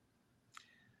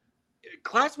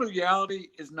 Clash with Reality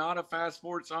is not a fast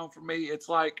forward song for me. It's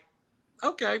like,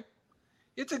 okay,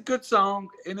 it's a good song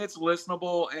and it's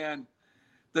listenable. And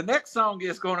the next song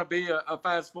is going to be a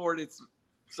fast forward. It's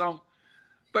song,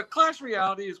 but Clash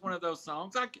Reality is one of those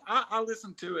songs. I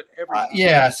listen to it every time.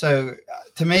 Yeah. So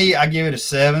to me, I give it a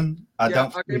 7. I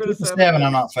give it a 7.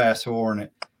 I'm not fast forwarding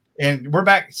it. And we're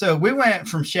back. So we went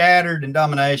from Shattered and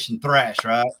Domination thrash,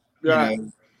 right? Right.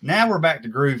 Now we're back to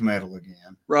groove metal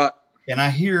again. Right. And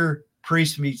I hear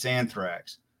Priest meets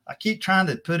Anthrax. I keep trying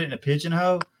to put it in a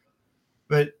pigeonhole,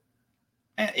 but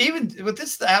even with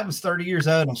this album's 30 years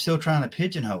old, I'm still trying to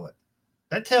pigeonhole it.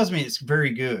 That tells me it's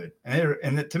very good.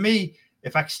 And to me,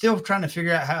 if I'm still trying to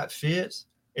figure out how it fits,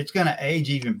 it's going to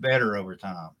age even better over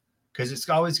time because it's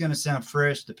always going to sound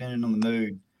fresh depending on the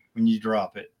mood when you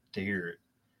drop it to hear it.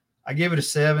 I give it a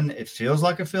 7. It feels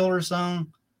like a filler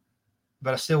song,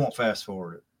 but I still won't fast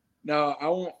forward it. No, I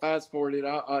won't fast forward it.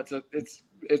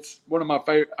 It's one of my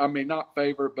favorite. I mean, not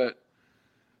favorite, but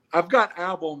I've got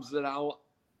albums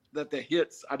that the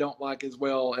hits I don't like as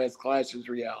well as Clash's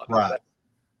Reality. Right.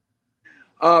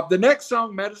 The next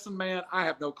song, Medicine Man, I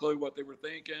have no clue what they were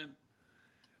thinking.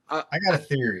 I got a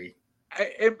theory.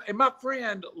 And my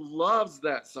friend loves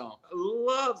that song.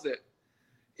 Loves it.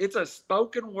 It's a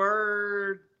spoken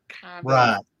word kind of.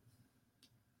 Right.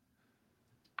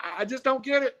 I just don't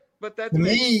get it. But that's to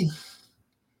me.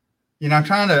 I'm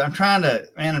trying to,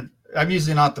 man, I'm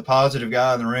usually not the positive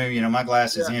guy in the room. My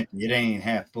glass is empty. It ain't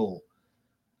half full.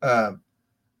 To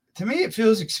me, it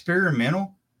feels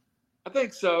experimental. I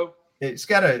think so. It's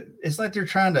like they're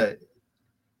trying to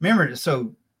remember.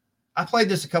 So I played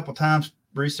this a couple times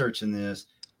researching this.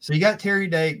 So you got Terry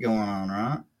Date going on,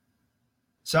 right?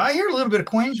 So I hear a little bit of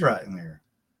Queensryche in there.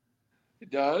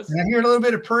 It does. And I hear a little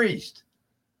bit of Priest.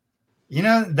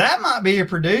 That might be a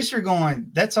producer going,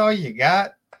 that's all you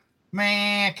got?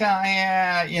 Man,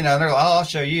 they're like, I'll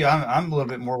show you. I'm a little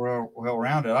bit more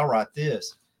well-rounded. I'll write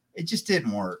this. It just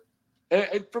didn't work.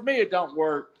 And for me, it don't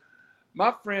work.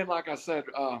 My friend, like I said,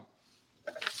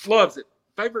 loves it.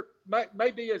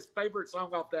 Maybe his favorite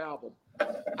song off the album.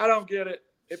 I don't get it.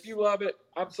 If you love it,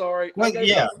 I'm sorry. Well,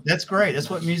 yeah, that's great. That's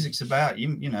what music's about.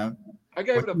 I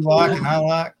gave it a 4. Like and I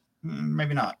like,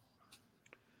 maybe not.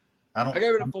 I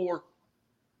gave it a 4.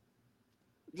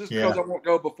 Just because I won't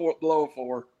go below a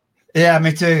 4. Yeah,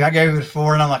 me too. I gave it a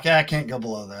 4, and I'm like, I can't go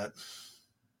below that.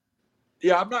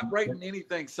 Yeah, I'm not rating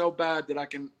anything so bad that I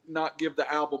can not give the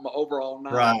album an overall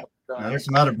 9. Right. Now, there's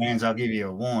some other bands I'll give you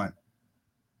a 1.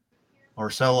 Or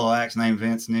solo acts named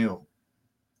Vince Neil.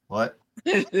 What?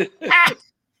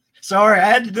 Sorry, I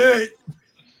had to do it.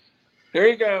 There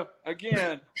you go.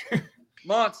 Again,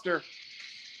 Monster.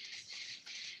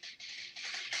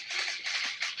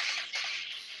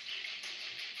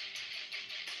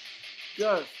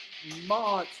 Just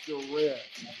monster riff.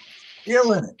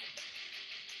 Killing it.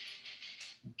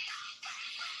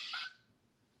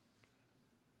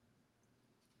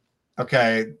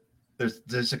 Okay,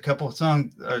 there's a couple of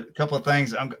songs, a couple of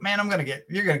things.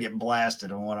 You're gonna get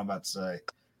blasted on what I'm about to say.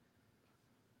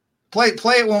 Play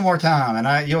it one more time,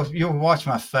 and you'll watch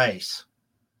my face.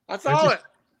 I saw it.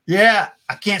 Yeah,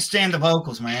 I can't stand the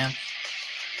vocals, man.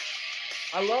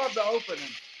 I love the opening.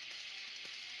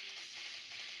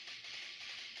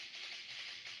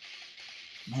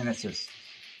 Man, that's just.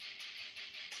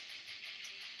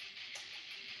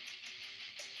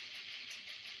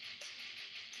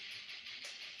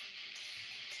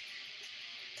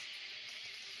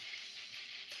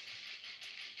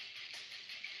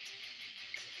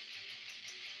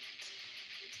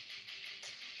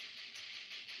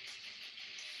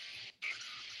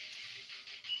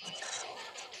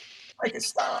 Make it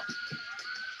stop.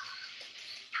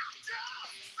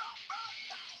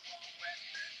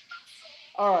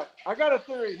 All right, I got a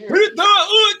theory here.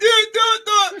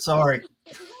 Sorry.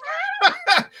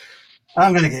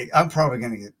 I'm probably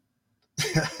gonna get.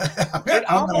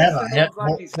 I'm gonna have a sounds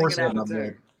like he's horse singing head out in of my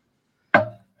tune.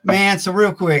 bed. Man, so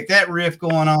real quick, that riff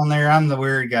going on there, I'm the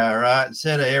weird guy, right?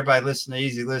 Instead of everybody listening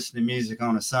to music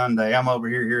on a Sunday, I'm over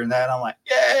here hearing that. I'm like,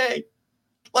 yay,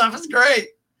 life is great.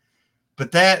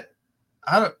 But that,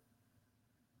 I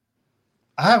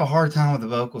have a hard time with the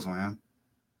vocals, man.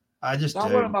 I just Not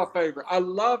do. one of my favorite. I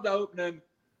love the opening.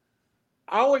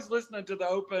 I always listen to the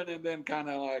open and then kind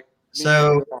of like.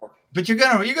 So, but you're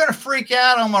gonna freak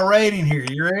out on my rating here.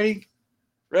 You ready?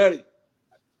 Ready.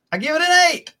 I give it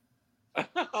an 8.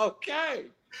 Okay.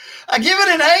 I give it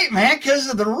an 8, man, because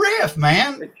of the riff,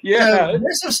 man. Yeah. So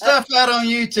there's some stuff out on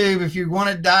YouTube if you want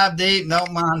to dive deep and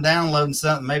don't mind downloading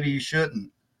something. Maybe you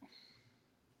shouldn't.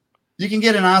 You can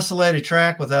get an isolated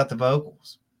track without the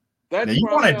vocals. Now, you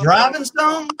want a driving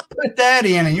song? Put that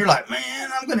in, and you're like, man,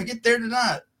 I'm going to get there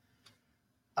tonight.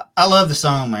 I love the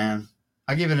song, man.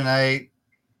 I give it an 8.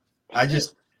 I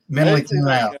just mentally tune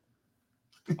out.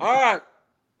 All right.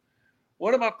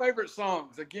 One of my favorite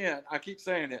songs, again, I keep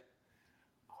saying it.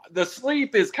 The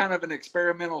Sleep is kind of an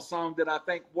experimental song that I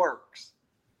think works.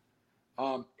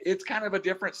 It's kind of a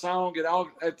different song.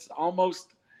 It's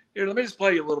almost, here, let me just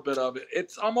play you a little bit of it.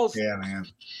 It's almost. Yeah, man.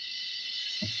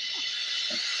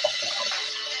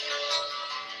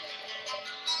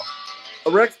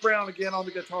 Rex Brown again on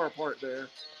the guitar part there.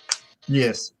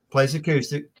 Yes, plays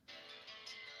acoustic.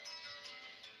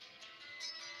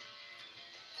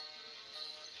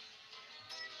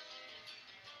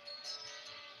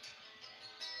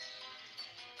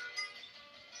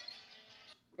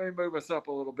 Let me move us up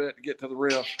a little bit to get to the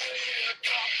riff.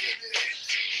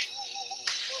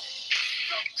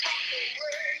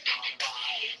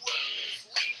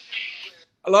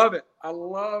 I love it. I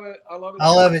love it. I love it. I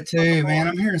love it too, man.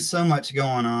 I'm hearing so much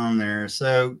going on there.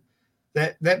 So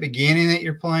that beginning that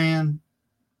you're playing,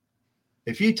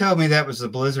 if you told me that was the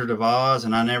Blizzard of Oz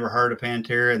and I never heard of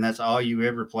Pantera and that's all you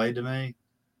ever played to me,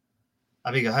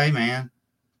 I'd be go, hey man,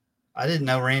 I didn't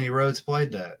know Randy Rhoads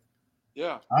played that.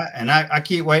 Yeah. I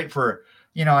keep waiting for,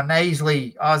 a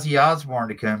nasally Ozzy Osbourne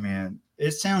to come in.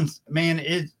 It sounds, man,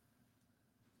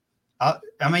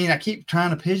 I keep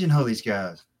trying to pigeonhole these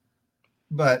guys.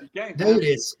 But dude,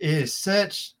 it's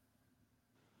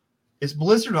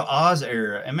Blizzard of Oz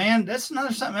era. And man, that's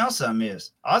something else I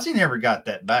missed. Ozzy never got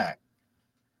that back.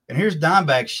 And here's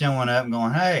Dimebag showing up and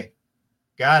going, hey,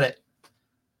 got it.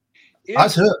 I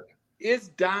was hooked.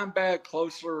 Is Dimebag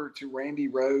closer to Randy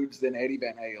Rhoads than Eddie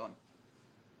Van Halen?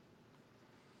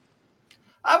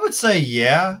 I would say,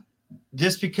 yeah.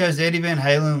 Just because Eddie Van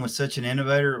Halen was such an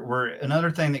innovator.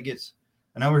 Another thing that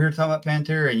I know we're here talking about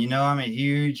Pantera, and I'm a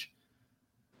huge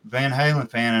Van Halen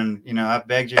fan, and I've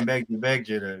begged you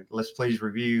to let's please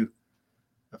review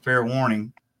A Fair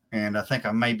Warning, and I think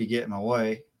I may be getting my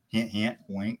way. Hint, hint,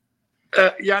 wink.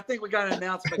 Yeah, I think we got an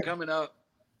announcement coming up.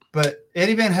 But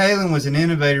Eddie Van Halen was an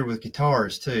innovator with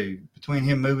guitars too. Between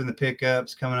him moving the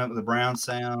pickups, coming up with a Brown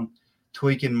sound,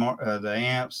 tweaking the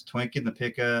amps, tweaking the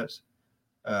pickups,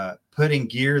 putting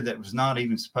gear that was not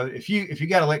even supposed. If you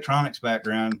got electronics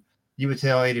background, you would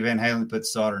tell Eddie Van Halen to put the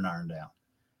soldering iron down.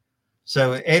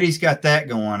 So Eddie's got that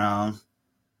going on,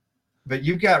 but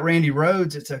you've got Randy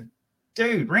Rhoads.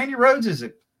 Randy Rhoads is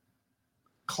a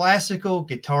classical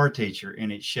guitar teacher,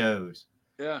 and it shows.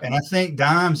 Yeah. And I think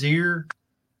Dime's ear,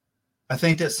 I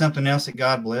think that's something else that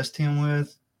God blessed him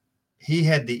with. He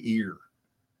had the ear,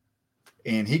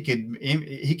 and he could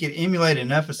emulate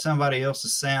enough of somebody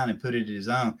else's sound and put it in his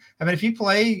own. I mean, if you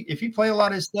play a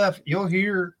lot of his stuff, you'll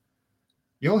hear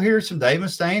some Dave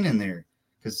Mustaine in there.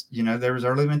 Because there was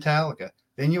early Metallica.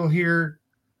 Then you'll hear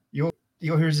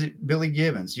Billy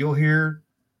Gibbons. You'll hear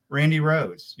Randy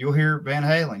Rhoads. You'll hear Van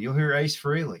Halen. You'll hear Ace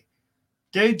Frehley.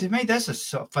 Dude, to me, that's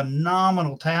a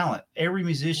phenomenal talent. Every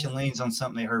musician leans on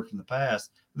something they heard from the past.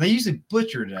 They usually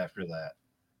butcher it after that.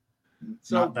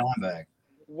 So, not Dimebag.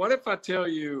 What if I tell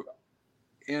you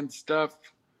in stuff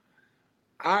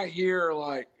I hear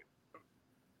like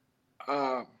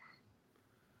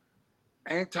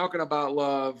Ain't Talking About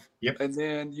Love. Yep. And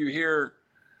then you hear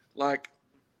like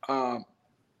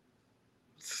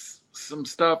some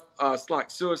stuff like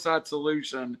Suicide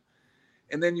Solution.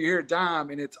 And then you hear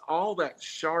Dime, and it's all that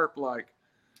sharp, like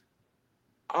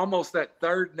almost that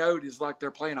third note is like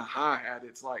they're playing a hi-hat.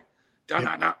 It's like,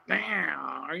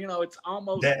 it's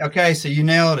almost. Okay, so you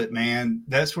nailed it, man.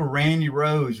 That's where Randy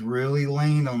Rhoads really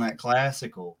leaned on that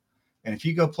classical. And if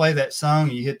you go play that song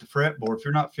and you hit the fretboard, if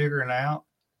you're not figuring it out,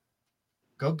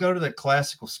 go to the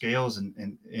classical scales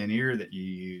and ear that you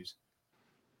use.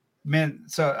 Man,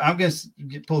 so I'm going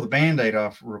to pull the Band-Aid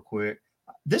off real quick.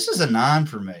 This is a 9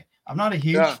 for me. I'm not a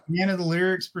huge fan of the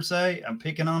lyrics per se. I'm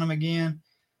picking on them again.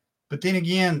 But then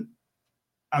again,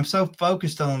 I'm so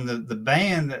focused on the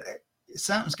band that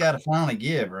something's got to finally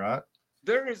give, right?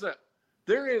 There is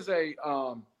a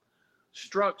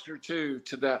structure to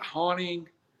that haunting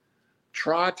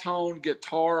tritone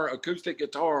guitar, acoustic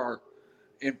guitar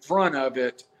in front of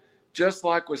it, just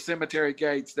like with Cemetery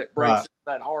Gates, that breaks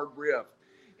that hard riff.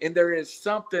 And there is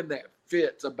something that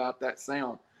fits about that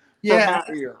sound for my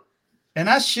ear. And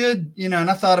I should, and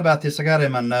I thought about this. I got it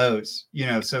in my notes,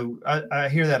 so I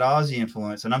hear that Ozzy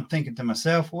influence, and I'm thinking to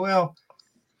myself, well,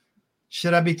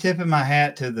 should I be tipping my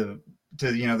hat to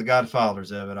the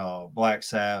godfathers of it all, Black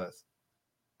Sabbath?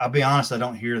 I'll be honest, I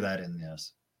don't hear that in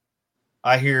this.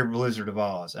 I hear Blizzard of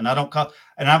Oz, and I don't call,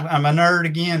 and I'm a nerd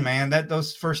again, man.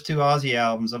 Those first 2 Ozzy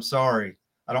albums, I'm sorry,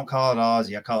 I don't call it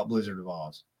Ozzy. I call it Blizzard of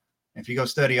Oz. If you go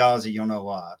study Ozzy, you'll know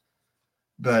why.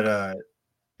 But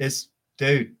it's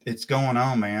going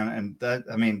on, man.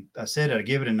 And I said I'd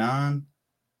give it a 9.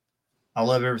 I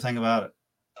love everything about it.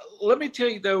 Let me tell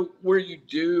you though, where you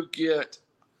do get,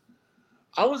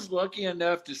 I was lucky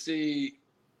enough to see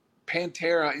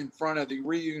Pantera in front of the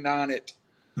reunited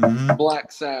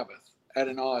Black Sabbath at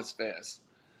an Ozfest.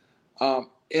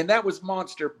 And that was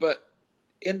monster, but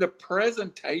in the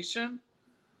presentation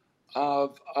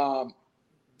of,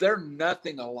 they're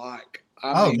nothing alike.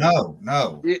 No.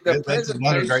 That's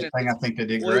another great thing. I think they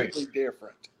did great. Completely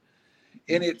different.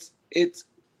 And it's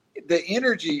the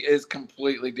energy is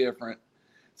completely different.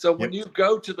 So when you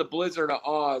go to the Blizzard of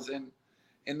Oz and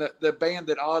the band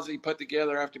that Ozzy put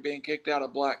together after being kicked out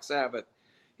of Black Sabbath,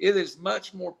 it is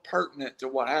much more pertinent to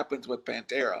what happens with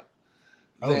Pantera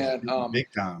than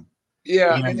big time.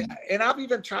 Yeah, and I've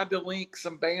even tried to link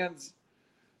some bands.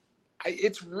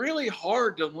 It's really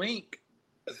hard to link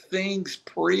things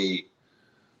pre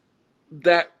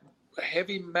that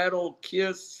heavy metal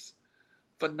Kiss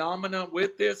phenomena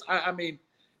with this. I mean,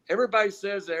 everybody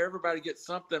says that everybody gets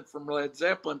something from Led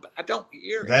Zeppelin, but I don't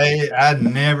hear it. I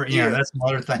never, that's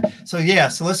another thing. So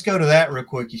let's go to that real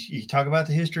quick. You talk about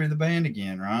the history of the band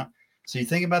again, right? So you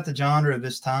think about the genre of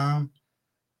this time.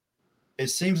 It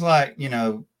seems like,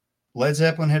 Led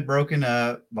Zeppelin had broken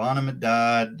up, Bonham had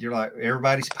died. You're like,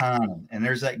 everybody's pining, and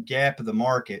there's that gap of the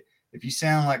market. If you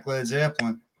sound like Led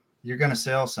Zeppelin, you're going to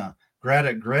sell some.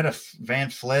 Greta Van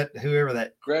Fleet, whoever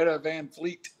that. Greta Van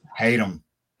Fleet. Hate them.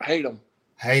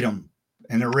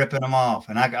 And they're ripping them off.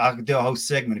 And I could do a whole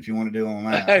segment if you want to do on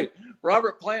that. Hey,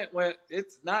 Robert Plant went,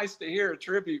 it's nice to hear a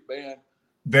tribute band.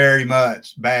 Very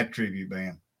much. Bad tribute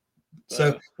band.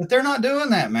 So, but they're not doing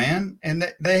that, man.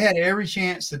 And they had every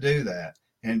chance to do that.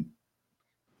 And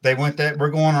they went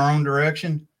we're going our own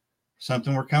direction,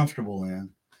 something we're comfortable in.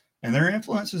 And their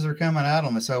influences are coming out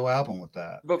on this whole album with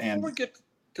that. Before we get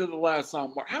to the last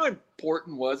song, how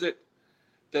important was it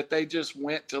that they just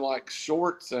went to like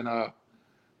shorts and a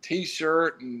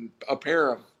T-shirt and a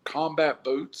pair of combat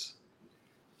boots?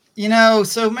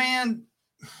 So man,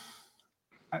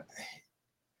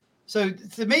 so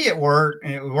to me it worked,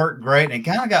 and it worked great, and it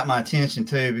kind of got my attention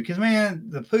too, because man,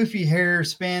 the poofy hair,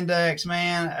 spandex,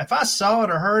 man, if I saw it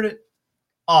or heard it,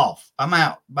 off. I'm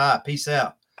out. Bye. Peace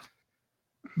out.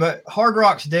 But Hard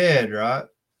Rock's dead, right?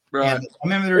 Right. And I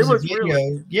remember there was a video.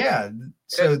 Really, yeah.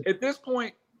 So at this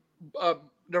point,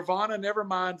 Nirvana,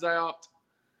 Nevermind's out.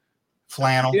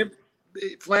 Flannel's in.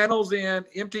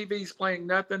 MTV's playing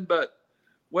nothing but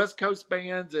West Coast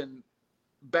bands and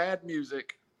bad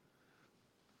music.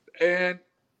 And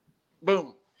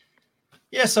boom.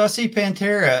 Yeah, so I see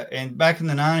Pantera, and back in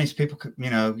the 90s, people,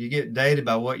 you get dated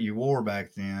by what you wore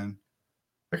back then.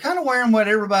 They're kind of wearing what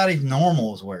everybody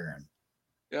normal is wearing.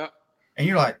 Yeah. And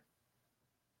you're like,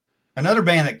 another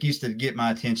band that used to get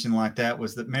my attention like that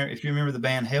was if you remember the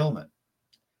band Helmet.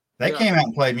 They came out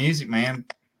and played music, man.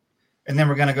 And then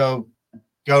we're going to go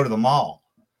to the mall.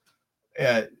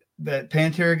 That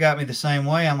Pantera got me the same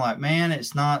way. I'm like, man,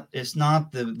 it's not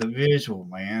the visual,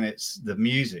 man. It's the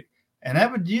music. And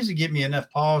that would usually get me enough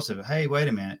pause of, hey, wait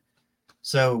a minute.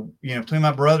 So, between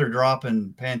my brother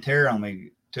dropping Pantera on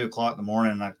me 2:00 in the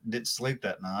morning, and I didn't sleep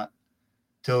that night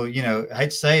till, I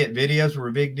hate to say it, videos were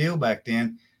a big deal back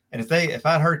then. And if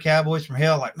I'd heard Cowboys from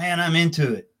Hell, like, man, I'm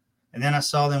into it. And then I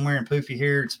saw them wearing poofy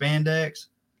hair and spandex,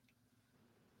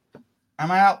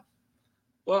 I'm out.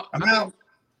 Well, I'm out.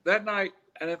 That night,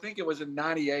 and I think it was in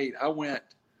 98, I went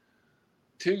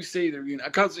to see the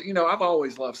because, I've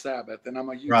always loved Sabbath, and I'm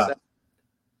a huge Sabbath.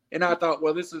 And I thought,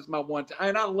 well, this is my one time.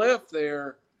 And I left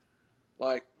there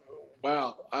like,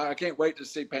 wow, I can't wait to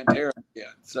see Pantera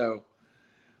again. So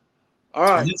All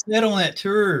right. And they said on that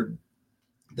tour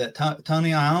that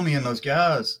Tony Iommi and those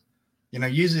guys,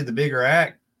 usually the bigger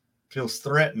act feels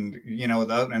threatened, with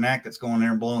the opening act that's going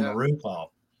there and blowing the roof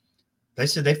off. They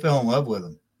said they fell in love with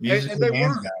them. Musically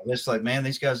and guys. It's like, man,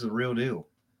 these guys are the real deal.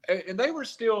 And they were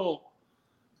still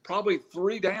probably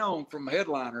 3 down from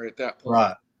headliner at that point.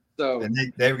 Right. So and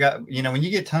they've got, when you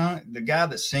get the guy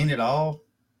that's seen it all,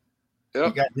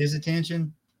 you got his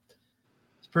attention.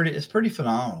 It's pretty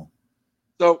phenomenal.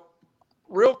 So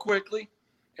real quickly,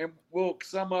 and we'll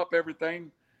sum up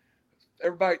everything.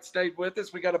 Everybody stayed with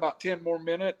us. We got about 10 more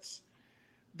minutes.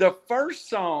 The first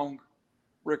song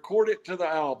recorded to the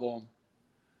album,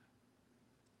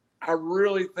 I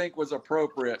really think was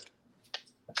appropriate.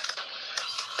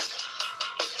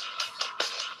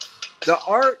 The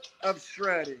Art of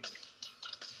Shredding.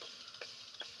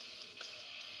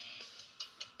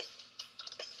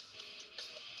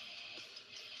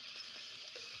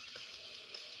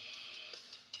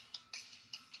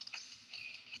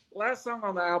 Last song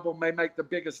on the album may make the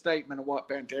biggest statement of what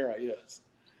Pantera is.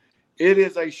 It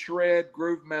is a shred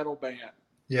groove metal band.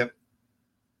 Yep.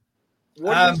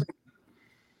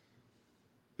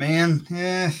 Man,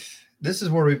 this is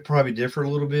where we probably differ a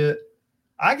little bit.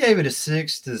 I gave it a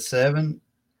 6 to 7.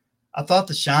 I thought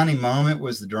the shining moment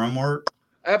was the drum work.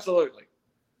 Absolutely.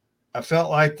 I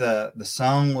felt like the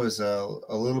song was a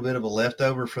little bit of a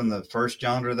leftover from the first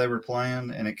genre they were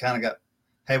playing, and it kind of got,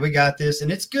 hey, we got this,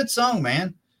 and it's a good song,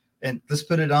 man, and let's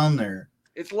put it on there.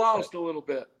 It's lost a little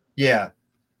bit. Yeah.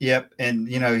 Yep. And,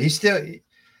 he's still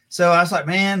 – so I was like,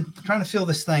 man, I'm trying to feel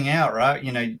this thing out,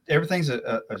 right? Everything's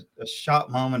a short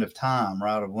moment of time,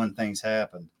 right, of when things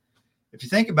happen. If you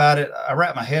think about it, I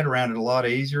wrap my head around it a lot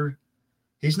easier.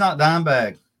 He's not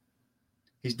Dimebag.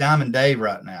 He's Diamond Dave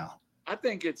right now. I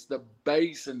think it's the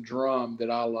bass and drum that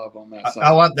I love on that song.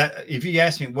 I love that. If you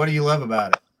ask me, what do you love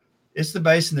about it? It's the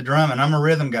bass and the drum, and I'm a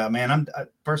rhythm guy, man.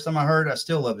 First time I heard it, I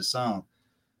still love his song.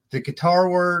 The guitar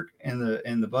work and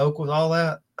the vocals, all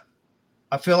that,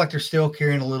 I feel like they're still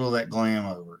carrying a little of that glam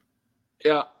over.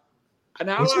 Yeah. And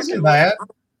Which isn't bad.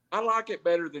 I like it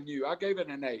better than you. I gave it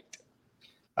an 8.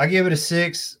 I give it a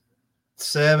 6,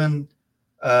 7.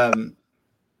 But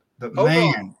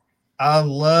man, I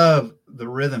love the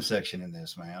rhythm section in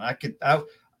this, man.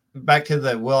 Back to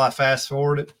the, will I fast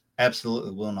forward it?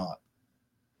 Absolutely will not.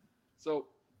 So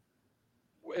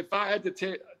if I had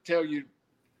to tell you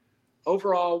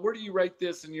overall, where do you rate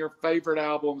this in your favorite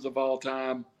albums of all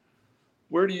time?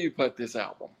 Where do you put this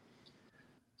album?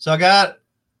 So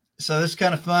this is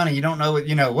kind of funny. You don't know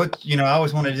what, I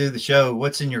always want to do the show.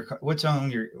 What's in your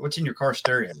car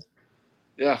stereo?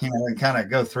 Yeah. And kind of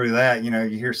go through that. You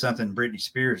hear something Britney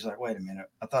Spears, like, wait a minute,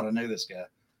 I thought I knew this guy.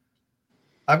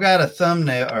 I've got a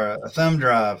thumbnail or a thumb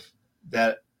drive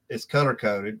that is color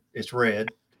coded. It's red.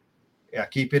 I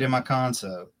keep it in my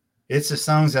console. It's the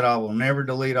songs that I will never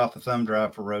delete off the thumb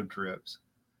drive for road trips.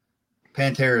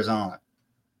 Pantera's on it.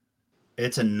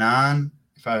 It's a 9.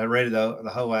 If I rated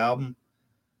the whole album,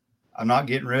 I'm not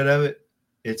getting rid of it.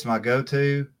 It's my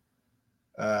go-to.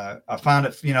 I find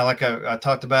it, like I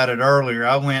talked about it earlier.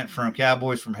 I went from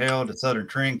Cowboys from Hell to Southern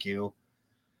Trendkill.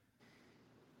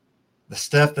 The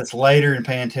stuff that's later in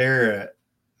Pantera,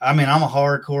 I mean, I'm a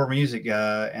hardcore music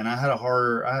guy, and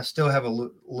I still have a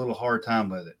little hard time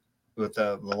with it, with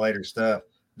the later stuff.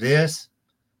 This,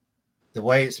 the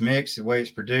way it's mixed, the way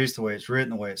it's produced, the way it's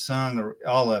written, the way it's sung,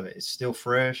 all of it, it's still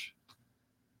fresh.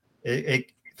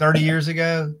 It 30 years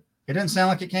ago, it doesn't sound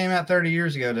like it came out 30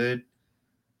 years ago, dude.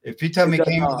 If you told me it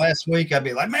came out last week, I'd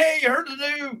be like, man, you heard the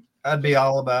new. I'd be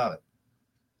all about it.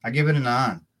 I give it a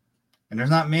 9. And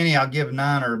there's not many I'll give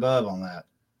 9 or above on that.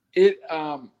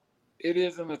 It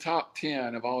is in the top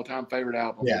 10 of all time favorite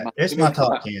albums. Yeah, it's my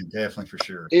top 10, definitely, for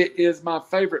sure. It is my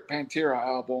favorite Pantera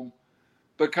album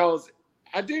because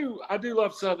I do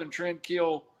love Southern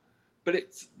Trendkill, but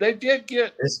they did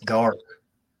get, it's dark.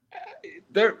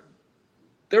 There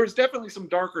was definitely some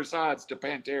darker sides to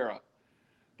Pantera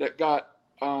that got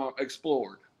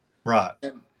explored. Right.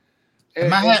 And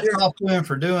my hat's off to him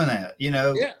for doing that.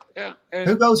 Yeah. And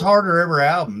who goes harder every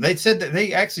album?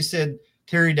 They actually said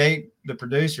Terry Date, the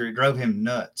producer, it drove him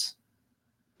nuts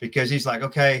because he's like,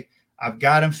 okay, I've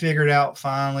got him figured out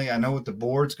finally. I know what the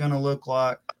board's going to look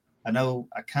like. I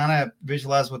kind of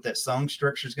visualize what that song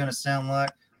structure is going to sound like.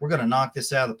 We're going to knock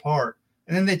this out of the park.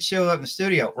 And then they'd show up in the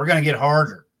studio. We're going to get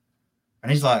harder.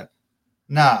 And he's like,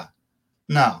 no,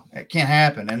 it can't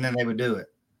happen. And then they would do it.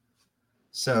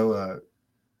 So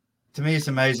to me, it's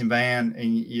an amazing band.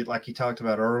 And like you talked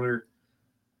about earlier,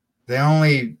 the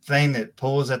only thing that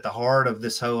pulls at the heart of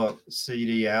this whole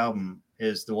CD album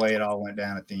is the way it all went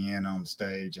down at the end on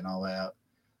stage and all that.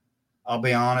 I'll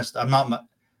be honest, I'm not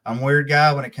I'm a weird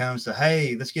guy when it comes to,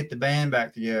 hey, let's get the band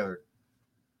back together.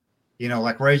 You know,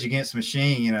 like Rage Against the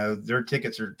Machine, you know, their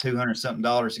tickets are $200 something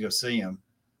to go see them.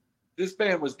 This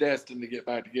band was destined to get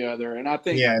back together, and I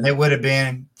think Yeah, and it would have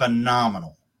been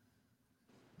phenomenal.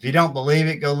 If you don't believe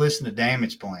it, go listen to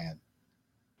Damage Plan.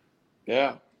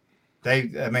 yeah,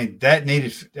 That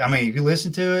needed. I mean, if you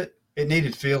listen to it, it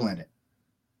needed feel in it.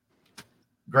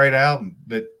 Great album,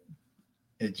 but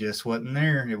it just wasn't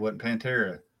there. It wasn't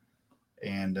Pantera.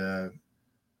 And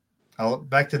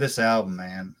back to this album,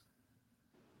 man.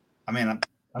 I mean, I'm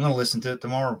going to listen to it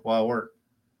tomorrow while I work.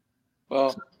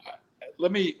 well,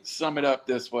 let me sum it up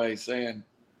this way, saying,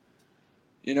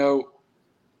 you know,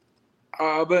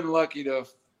 I've been lucky to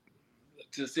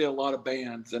see a lot of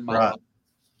bands in my life,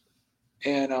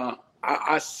 and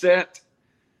I sat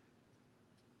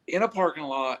in a parking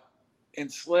lot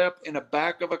and slept in the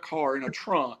back of a car in a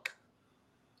trunk,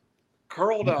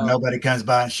 curled up. Nobody comes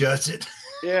by and shuts it.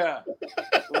 Yeah,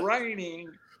 raining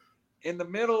in the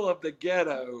middle of the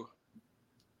ghetto,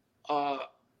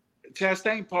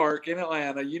 Chastain Park in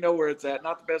Atlanta. You know where it's at.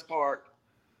 Not the best part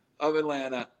of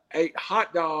Atlanta. Ate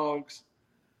hot dogs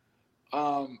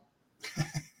for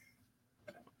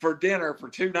dinner for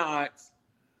 2 nights,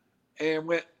 and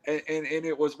went and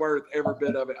it was worth every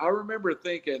bit of it. I remember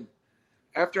thinking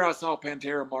after I saw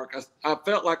Pantera, Mark, I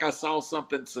felt like I saw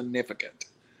something significant.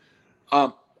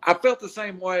 I felt the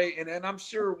same way, and I'm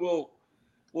sure we'll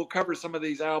cover some of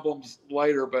these albums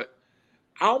later, but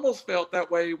I almost felt that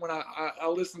way when I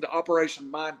listened to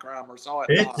Operation Mindcrime or saw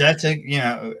it. That's a, you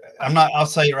know, I'll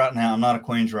say it right now, I'm not a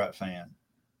Queensryche fan,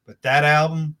 but that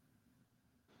album,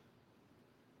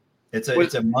 it's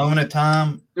a moment of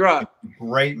time. Right.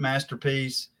 Great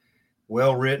masterpiece,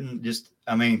 well written. Just,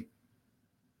 I mean,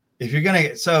 if you're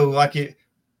gonna, so like if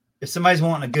somebody's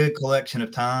wanting a good collection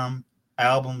of time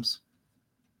albums,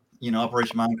 you know,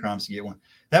 Operation Mindcrime's to get one.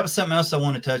 That was something else I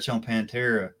want to touch on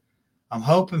Pantera. I'm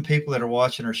hoping people that are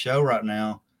watching our show right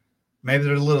now, maybe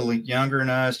they're a little younger than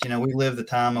us. You know, we lived the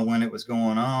time of when it was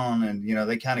going on, and you know,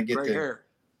 they kind of get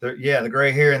the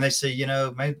gray hair, and they say, you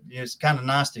know, maybe it's kind of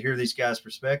nice to hear these guys'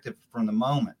 perspective from the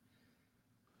moment.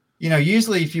 You know,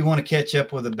 usually if you want to catch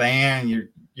up with a band, you're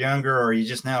younger or you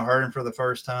just now heard them for the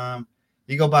first time,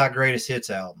 you go buy a greatest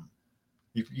hits album.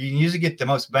 You can usually get the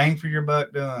most bang for your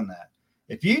buck doing that.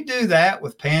 If you do that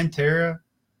with Pantera,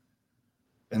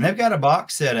 and they've got a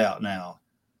box set out now,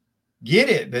 get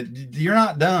it, but you're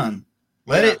not done.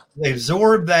 Let it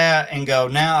absorb that and go,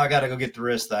 now I got to go get the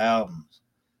rest of the albums.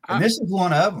 And this is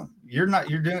one of them. They're not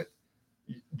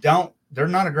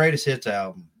a greatest hits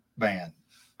album band.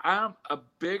 I'm a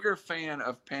bigger fan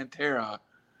of Pantera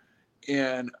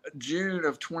in June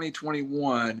of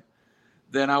 2021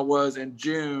 than I was in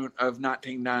June of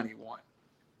 1991.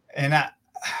 And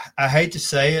I hate to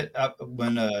say it,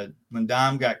 when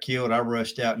Dime got killed, I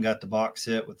rushed out and got the box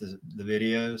set with the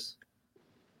videos.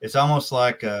 It's almost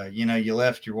like you know, you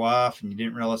left your wife and you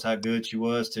didn't realize how good she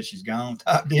was till she's gone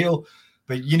type deal.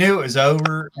 But you knew it was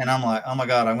over, and I'm like, oh my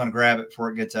God, I'm going to grab it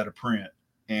before it gets out of print.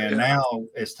 And now,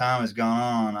 as time has gone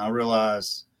on, I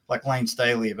realize, like Lane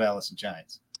Staley of Alice in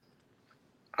Chains,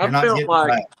 you're not getting it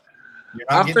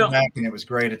back, and it was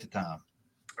great at the time.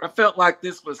 I felt like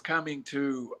this was coming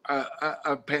to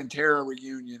a Pantera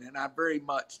reunion, and I very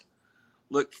much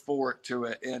looked forward to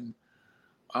it. And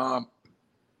I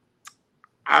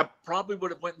probably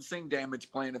would have went and seen Damage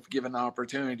Plan if given the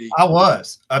opportunity. I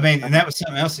was. I mean, and that was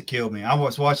something else that killed me. I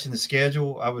was watching the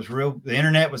schedule. The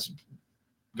internet was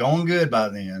going good by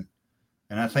then.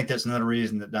 And I think that's another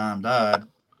reason that Dime died,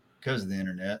 because of the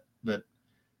internet. But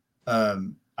I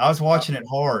was watching it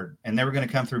hard, and they were going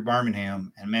to come through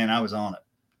Birmingham, and man, I was on it.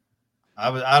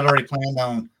 I'd already planned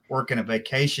on working a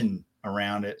vacation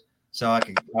around it, so I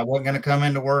wasn't going to come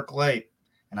into work late.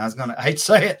 And I hate to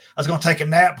say it, I was going to take a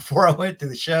nap before I went to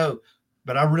the show,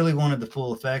 but I really wanted the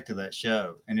full effect of that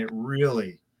show. And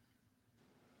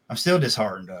I'm still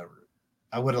disheartened over it.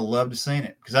 I would have loved to seen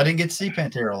it because I didn't get to see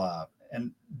Pantera live.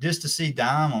 And just to see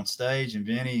Dime on stage and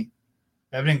Vinny,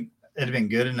 it'd have been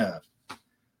good enough.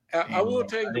 I will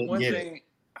tell you the one thing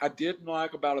I didn't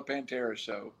like about a Pantera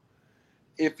show.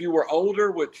 If you were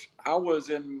older, which I was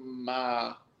in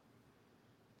my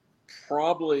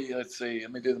probably, let's see,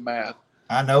 let me do the math.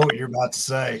 I know what you're about to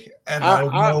say. And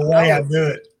no way I'd do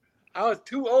it. I was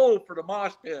too old for the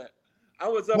mosh pit. I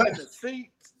was up in the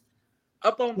seats,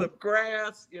 up on the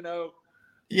grass, you know.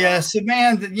 Yeah, so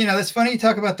man, you know, that's funny you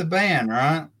talk about the band,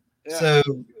 right? Yeah. So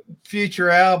future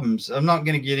albums, I'm not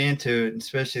going to get into it,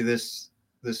 especially this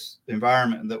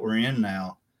environment that we're in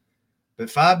now. But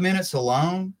 5 Minutes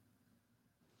Alone,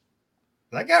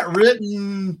 that got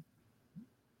written.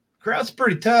 Crowd's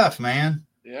pretty tough, man.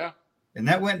 Yeah. And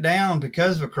that went down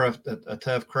because of a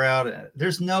tough crowd.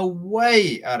 There's no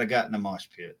way I'd have gotten a mosh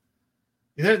pit.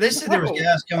 They said there was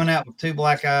guys coming out with 2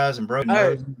 black eyes and broken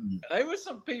noses. There was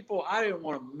some people I didn't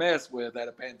want to mess with at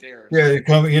a Pantera. Yeah, they're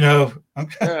coming, I'm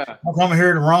coming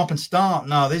here to romp and stomp.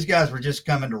 No, these guys were just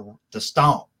coming to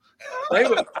stomp.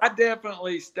 I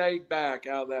definitely stayed back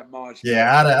out of that mosh pit.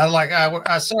 Yeah, I like,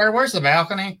 sorry, where's the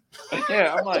balcony?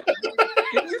 Yeah, I'm like,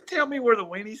 can you tell me where the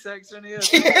weenie section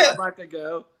is? Yeah. I'd like to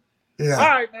go. Yeah. All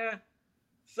right, man.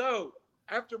 So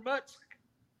after much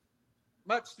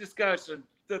discussion,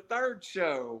 the third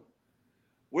show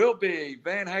will be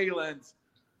Van Halen's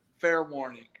Fair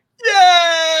Warning. Yay!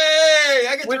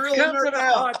 I get Which to really comes at a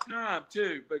odd time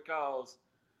too, because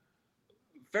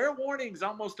Fair Warning is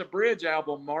almost a bridge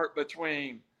album, Mark,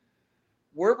 between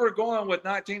where we're going with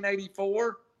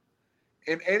 1984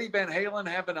 and Eddie Van Halen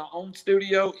having an own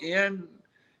studio in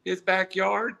his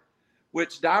backyard,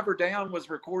 which Diver Down was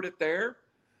recorded there.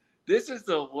 This is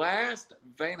the last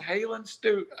Van Halen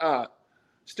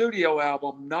studio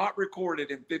album not recorded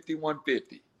in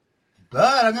 5150.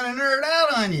 But I'm going to nerd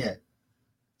out on you.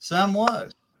 Some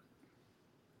was.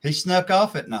 He snuck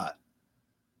off at night.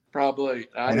 Probably.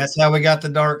 And that's how we got the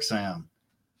dark sound.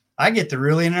 I get to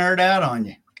really nerd out on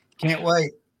you. Can't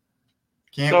wait.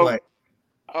 Can't wait.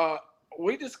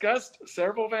 We discussed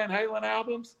several Van Halen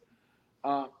albums.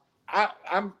 Tell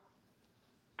them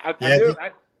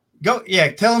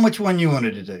which one you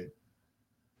wanted to do.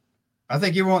 I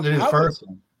think you wanted to do the first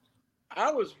one.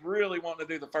 I was really wanting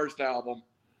to do the first album.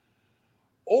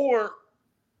 Or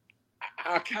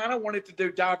I kind of wanted to do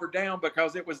Diver Down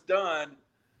because it was done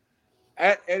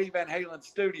at Eddie Van Halen's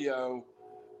studio.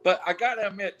 But I got to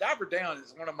admit, Diver Down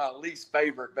is one of my least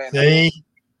favorite Van Halen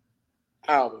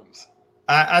albums.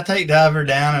 I take Diver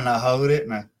Down and I hold it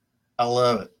and I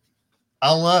love it.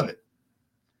 I love it.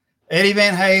 Eddie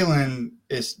Van Halen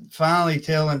is finally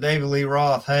telling David Lee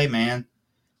Roth, hey, man,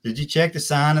 did you check the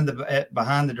sign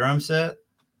behind the drum set?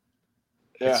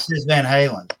 Yeah. It's just Van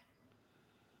Halen.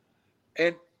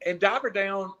 And Diver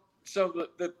Down, so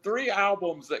the 3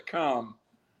 albums that come,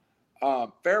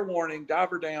 Fair Warning,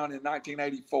 Diver Down in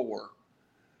 1984,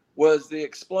 was the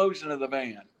explosion of the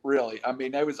band, really. I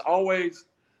mean, there was always,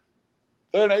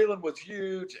 Van Halen was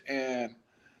huge and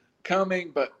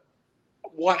coming, but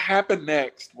what happened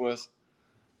next was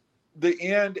the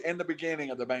end and the beginning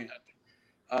of the band.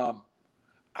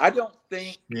 I don't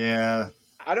think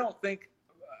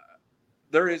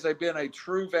there has been a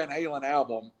true Van Halen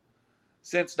album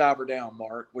since Diver Down,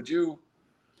 Mark. Would you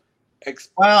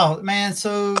Wow, man,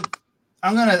 so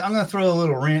I'm gonna throw a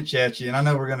little wrench at you, and I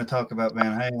know we're gonna talk about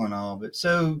Van Halen and all, but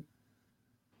so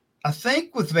I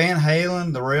think with Van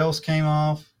Halen, the rails came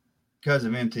off because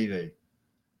of MTV.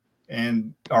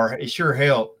 Or it sure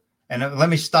helped. And let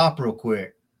me stop real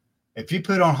quick. If you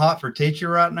put on Hot for Teacher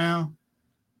right now,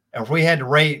 if we had to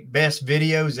rate best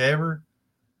videos ever,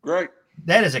 great.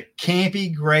 That is a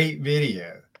campy, great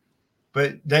video.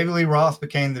 But David Lee Roth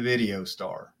became the video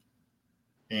star.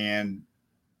 And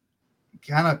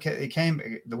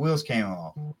the wheels came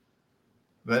off.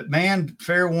 But man,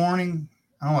 Fair Warning,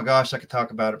 oh my gosh, I could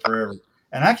talk about it forever.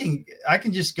 And I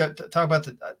can just talk about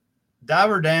the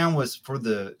Diver Down was for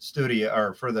the studio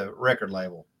or for the record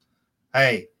label.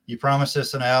 Hey, you promised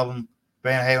us an album.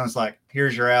 Van Halen's like,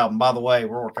 here's your album. By the way,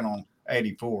 we're working on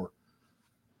 84.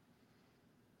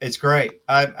 It's great.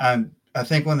 I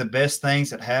think one of the best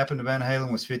things that happened to Van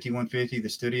Halen was 5150, the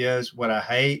studios. What I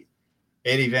hate,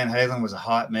 Eddie Van Halen was a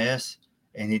hot mess,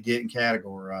 and he didn't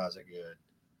categorize it good.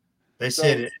 They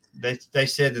said they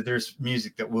said that there's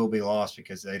music that will be lost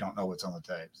because they don't know what's on the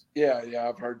tapes. Yeah,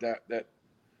 I've heard that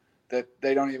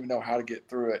they don't even know how to get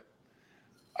through it.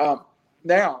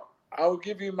 Now, I will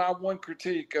give you my one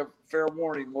critique of Fair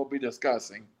Warning we'll be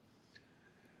discussing.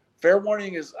 Fair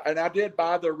Warning is, and I did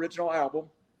buy the original album.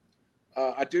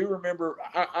 I do remember,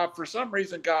 I for some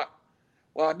reason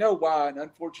I know why, and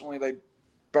unfortunately they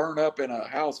burned up in a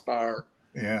house fire.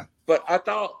 Yeah. But I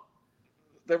thought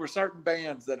there were certain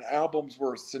bands that albums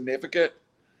were significant,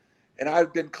 and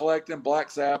I've been collecting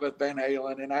Black Sabbath, Van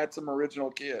Halen, and I had some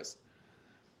original Kiss.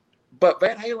 But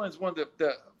Van Halen's one of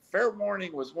the Fair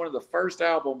Warning was one of the first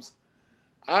albums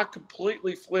I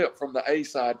completely flipped from the A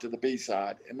side to the B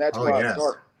side, and that's where I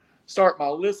start my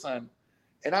listen.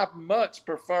 And I much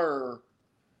prefer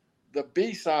the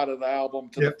B side of the album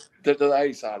to the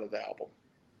A side of the album.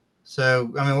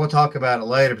 So, I mean, we'll talk about it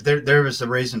later, but there was a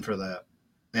reason for that,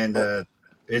 and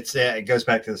it goes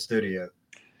back to the studio.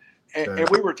 And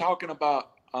we were talking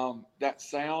about that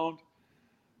sound.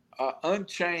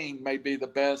 Unchained may be the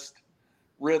best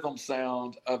rhythm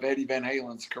sound of Eddie Van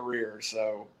Halen's career.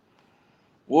 So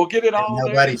We'll get it And all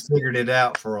nobody there. figured it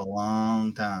out for a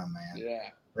long time, man.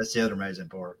 Yeah. That's the other amazing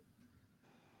part.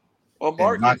 Well, And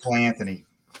Marcus, Michael Anthony,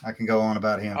 I can go on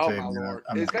about him oh too, my man. Lord,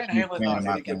 I'm is a Van huge Halen fan of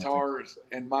not hitting Michael Anthony. guitars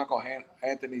and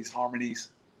Anthony's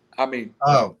harmonies? I mean,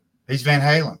 Oh, he's Van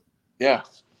Halen. yeah.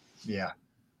 Yeah.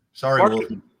 Sorry, Marcus,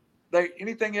 Wolfie.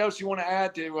 anything else you want to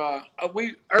add to our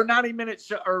 90-minute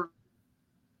show or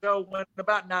show went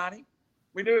about 90?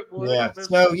 We knew it would. Yeah.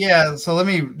 So let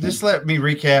me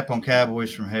recap on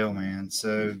Cowboys from Hell, man.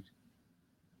 So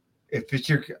if it's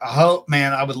your, I hope,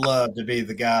 man, I would love to be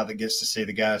the guy that gets to see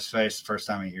the guy's face the first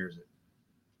time he hears it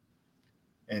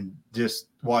and just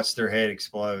watch their head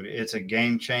explode. It's a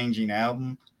game-changing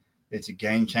album. It's a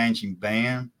game-changing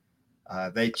band.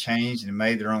 They changed and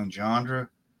made their own genre.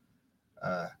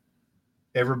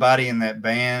 Everybody in that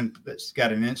band that's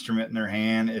got an instrument in their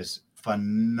hand is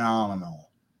phenomenal.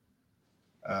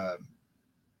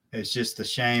 It's just a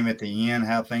shame at the end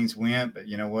how things went, but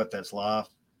you know what? That's life.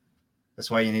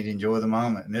 That's why you need to enjoy the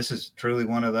moment. And this is truly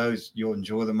one of those you'll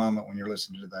enjoy the moment when you're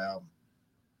listening to the album.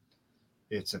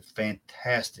 It's a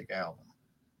fantastic album.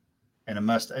 And to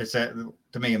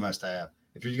me, a must have.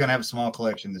 If you're going to have a small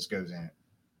collection, this goes in it.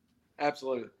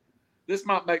 Absolutely. This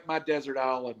might make my desert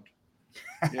island.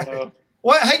 You know?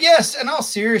 Well, hey, yes, in all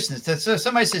seriousness, so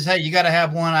somebody says, hey, you got to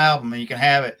have one album and you can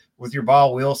have it with your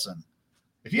Ball Wilson.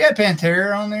 If you had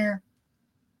Pantera on there,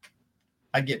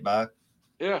 I'd get by.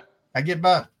 Yeah. I'd get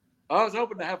by. I was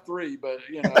hoping to have 3, but,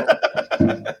 you know.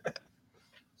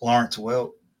 Lawrence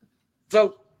Welk.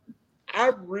 So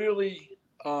I really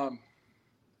I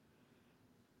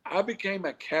became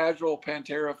a casual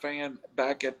Pantera fan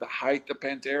back at the height of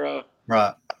Pantera.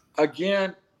 Right.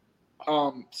 Again,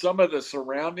 some of the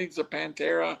surroundings of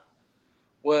Pantera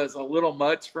was a little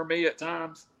much for me at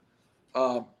times.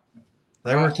 They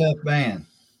were a tough band.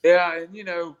 Yeah, and you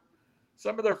know,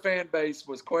 some of their fan base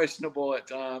was questionable at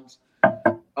times.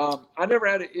 I never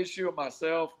had an issue with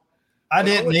myself. I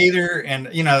didn't either, and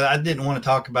you know, I didn't want to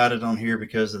talk about it on here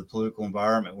because of the political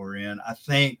environment we're in. I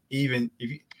think even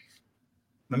if you,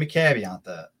 let me caveat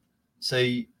that.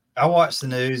 See, I watch the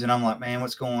news and I'm like, man,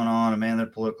 what's going on? And man, they're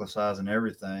politicizing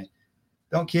everything.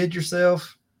 Don't kid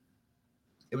yourself.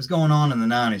 It was going on in the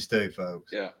 90s too,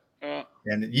 folks. Yeah.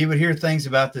 And you would hear things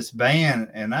about this band,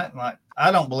 and I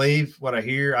don't believe what I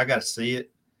hear. I got to see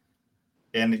it.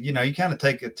 And, you know, you kind of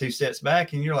take 2 steps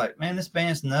back and you're like, man, this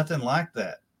band's nothing like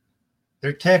that.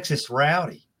 They're Texas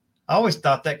Rowdy. I always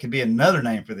thought that could be another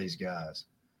name for these guys.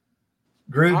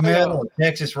 Groove metal or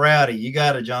Texas Rowdy. You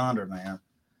got a genre, man.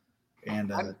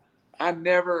 And I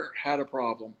never had a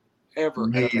problem ever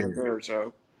at a Pantera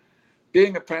show.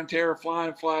 Being a Pantera,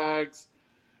 flying flags,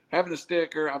 having a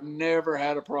sticker, I've never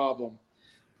had a problem.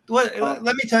 Well,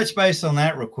 let me touch base on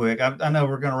that real quick. I know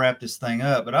we're going to wrap this thing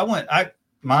up, but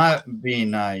my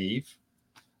being naive,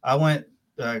 I went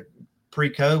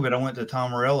pre-COVID. I went to the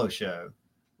Tom Morello show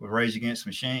with Rage Against the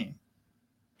Machine.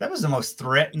 That was the most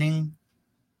threatening,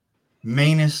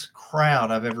 meanest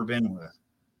crowd I've ever been with.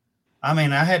 I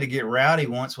mean, I had to get rowdy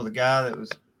once with a guy that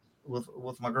was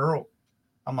with my girl.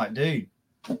 I'm like, dude,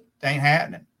 it ain't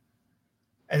happening.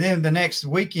 And then the next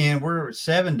weekend, we're at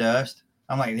Seven Dust.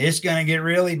 I'm like, it's going to get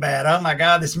really bad. Oh, my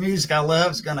God, this music I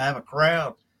love is going to have a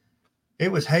crowd. It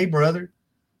was, hey, brother.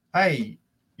 Hey,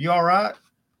 you all right?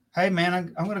 Hey, man,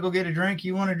 I'm going to go get a drink.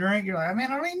 You want a drink? You're like,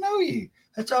 man, I don't even know you.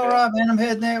 That's all right, man. I'm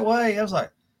heading that way. I was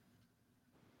like,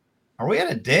 are we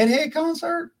at a Deadhead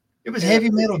concert? It was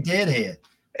heavy metal Deadhead.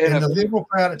 And the liberal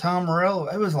crowd at Tom Morello,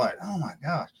 it was like, oh, my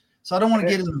gosh. So I don't want to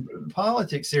get into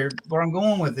politics here. Where I'm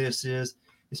going with this is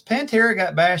Pantera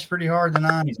got bashed pretty hard in the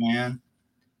 90s, man.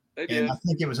 They did. And I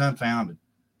think it was unfounded.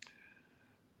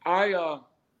 I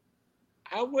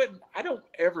don't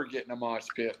ever get in a mosh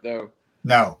pit though.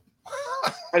 No.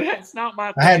 It's not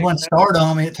my thing. I had one start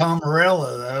on me at Tom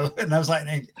Morello though. And I was like,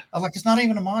 it's not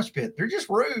even a mosh pit. They're just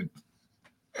rude.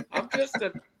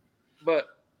 But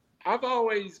I've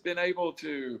always been able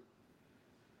to,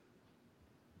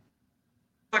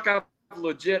 like, I've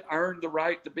legit earned the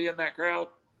right to be in that crowd.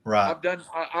 Right. I've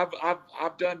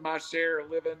done my share of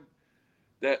living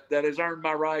that has earned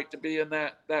my right to be in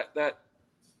that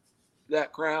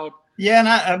crowd. Yeah, and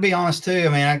I'll be honest too. I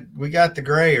mean, we got the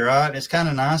gray, right? And it's kind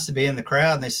of nice to be in the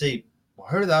crowd and they see, well,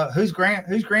 who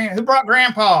brought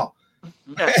Grandpa?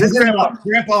 Yeah,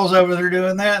 Grandpa's over there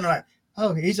doing that, and they're like,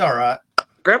 oh, he's all right.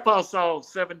 Grandpa saw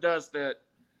Seven Dust at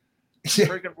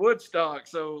freaking Woodstock,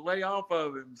 so lay off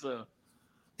of him. So,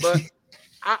 but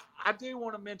I do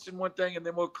want to mention one thing, and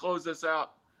then we'll close this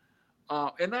out.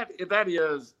 And that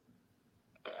is,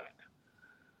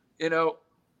 you know,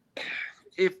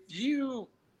 if you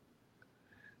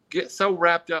get so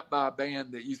wrapped up by a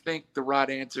band that you think the right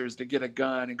answer is to get a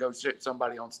gun and go shoot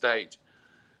somebody on stage.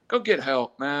 Go get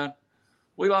help, man.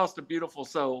 We lost a beautiful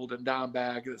soul in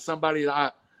Dimebag, that somebody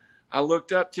that I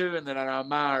looked up to and that I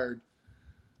admired,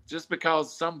 just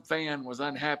because some fan was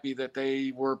unhappy that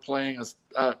they were playing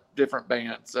a different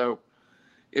band. So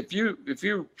if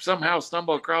you somehow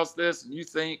stumble across this and you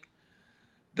think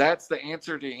that's the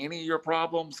answer to any of your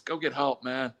problems, go get help,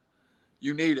 man.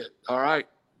 You need it. All right.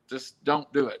 Just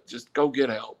don't do it. Just go get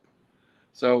help.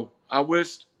 So I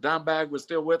wish Dimebag was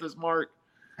still with us, Mark.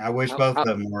 I wish both of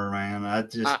them were, man. I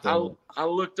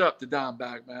looked up to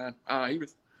Dimebag, man. He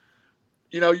was,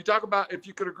 you talk about if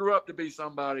you could have grew up to be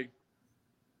somebody,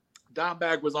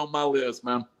 Dimebag was on my list,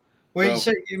 man. Well,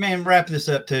 so, man, wrap this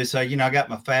up too. So, I got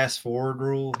my fast forward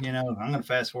rule. I'm going to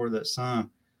fast forward that song.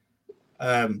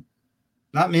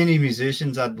 Not many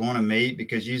musicians I'd want to meet,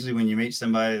 because usually when you meet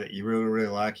somebody that you really, really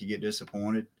like, you get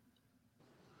disappointed.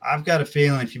 I've got a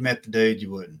feeling if you met the dude, you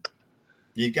wouldn't.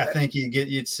 I think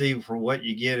you'd see for what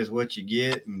you get is what you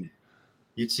get, and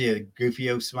you'd see a goofy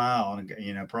old smile,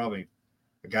 and probably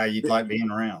a guy you'd like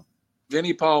being around.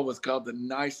 Vinnie Paul was called the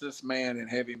nicest man in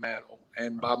heavy metal,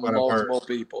 and by multiple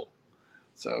people.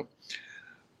 So,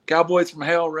 Cowboys from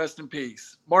Hell, rest in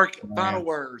peace. Mark, final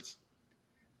words.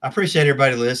 I appreciate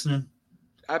everybody listening.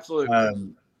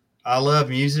 Absolutely. I love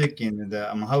music, and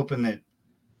I'm hoping that.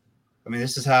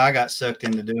 This is how I got sucked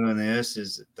into doing this.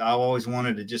 Is I always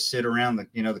wanted to just sit around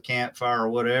the campfire or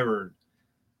whatever,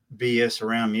 BS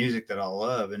around music that I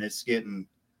love, and it's getting.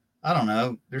 I don't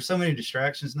know. There's so many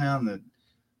distractions now, and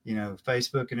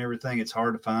Facebook and everything. It's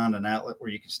hard to find an outlet where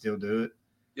you can still do it.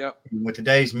 Yep. And with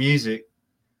today's music,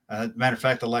 matter of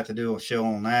fact, I'd like to do a show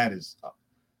on that. Is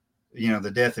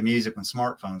the death of music when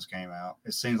smartphones came out.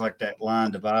 It seems like that line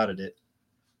divided it.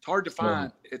 It's hard to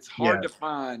find. It's hard to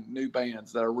find new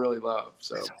bands that I really love.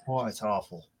 So it's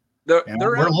awful.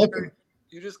 We're looking.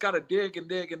 You just got to dig and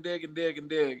dig and dig and dig and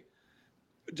dig.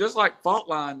 Just like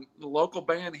Faultline, the local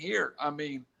band here.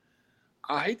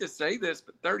 I hate to say this,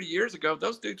 but 30 years ago,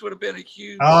 those dudes would have been a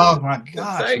huge. Oh my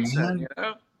gosh, man!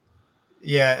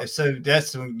 Yeah, so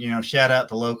that's shout out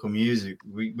to local music.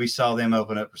 We saw them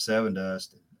open up for Seven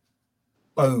Dust.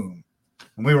 Boom.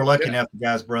 And we were lucky enough the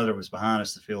guy's brother was behind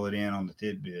us to fill it in on the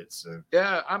tidbits. So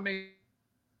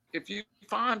if you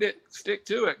find it, stick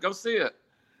to it. Go see it.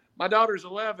 My daughter's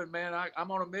 11, man.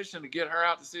 I'm on a mission to get her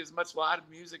out to see as much live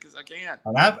music as I can.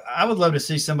 And I would love to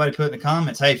see somebody put in the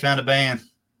comments, "Hey, found a band."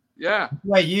 Yeah. That's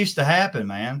the way it used to happen,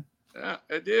 man. Yeah,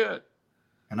 it did.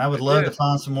 And I would love to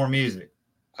find some more music.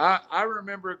 I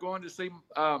remember going to see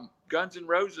Guns N'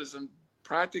 Roses and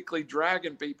practically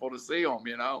dragging people to see them,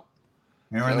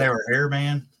 Remember when they were hair,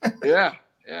 man? Yeah.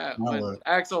 When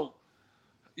Axl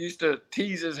used to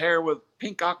tease his hair with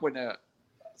pink Aquanet.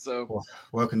 So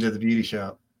welcome to the beauty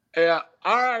shop. Yeah.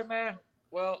 All right, man.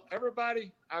 Well,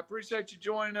 everybody, I appreciate you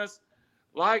joining us.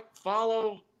 Like,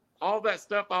 follow, all that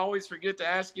stuff I always forget to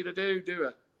ask you to do.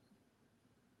 Do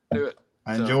it.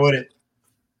 I enjoyed it.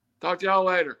 Talk to y'all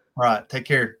later. All right. Take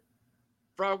care.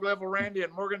 Frog Level Randy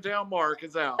and Morgantown Mark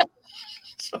is out.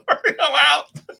 Sorry, I'm out.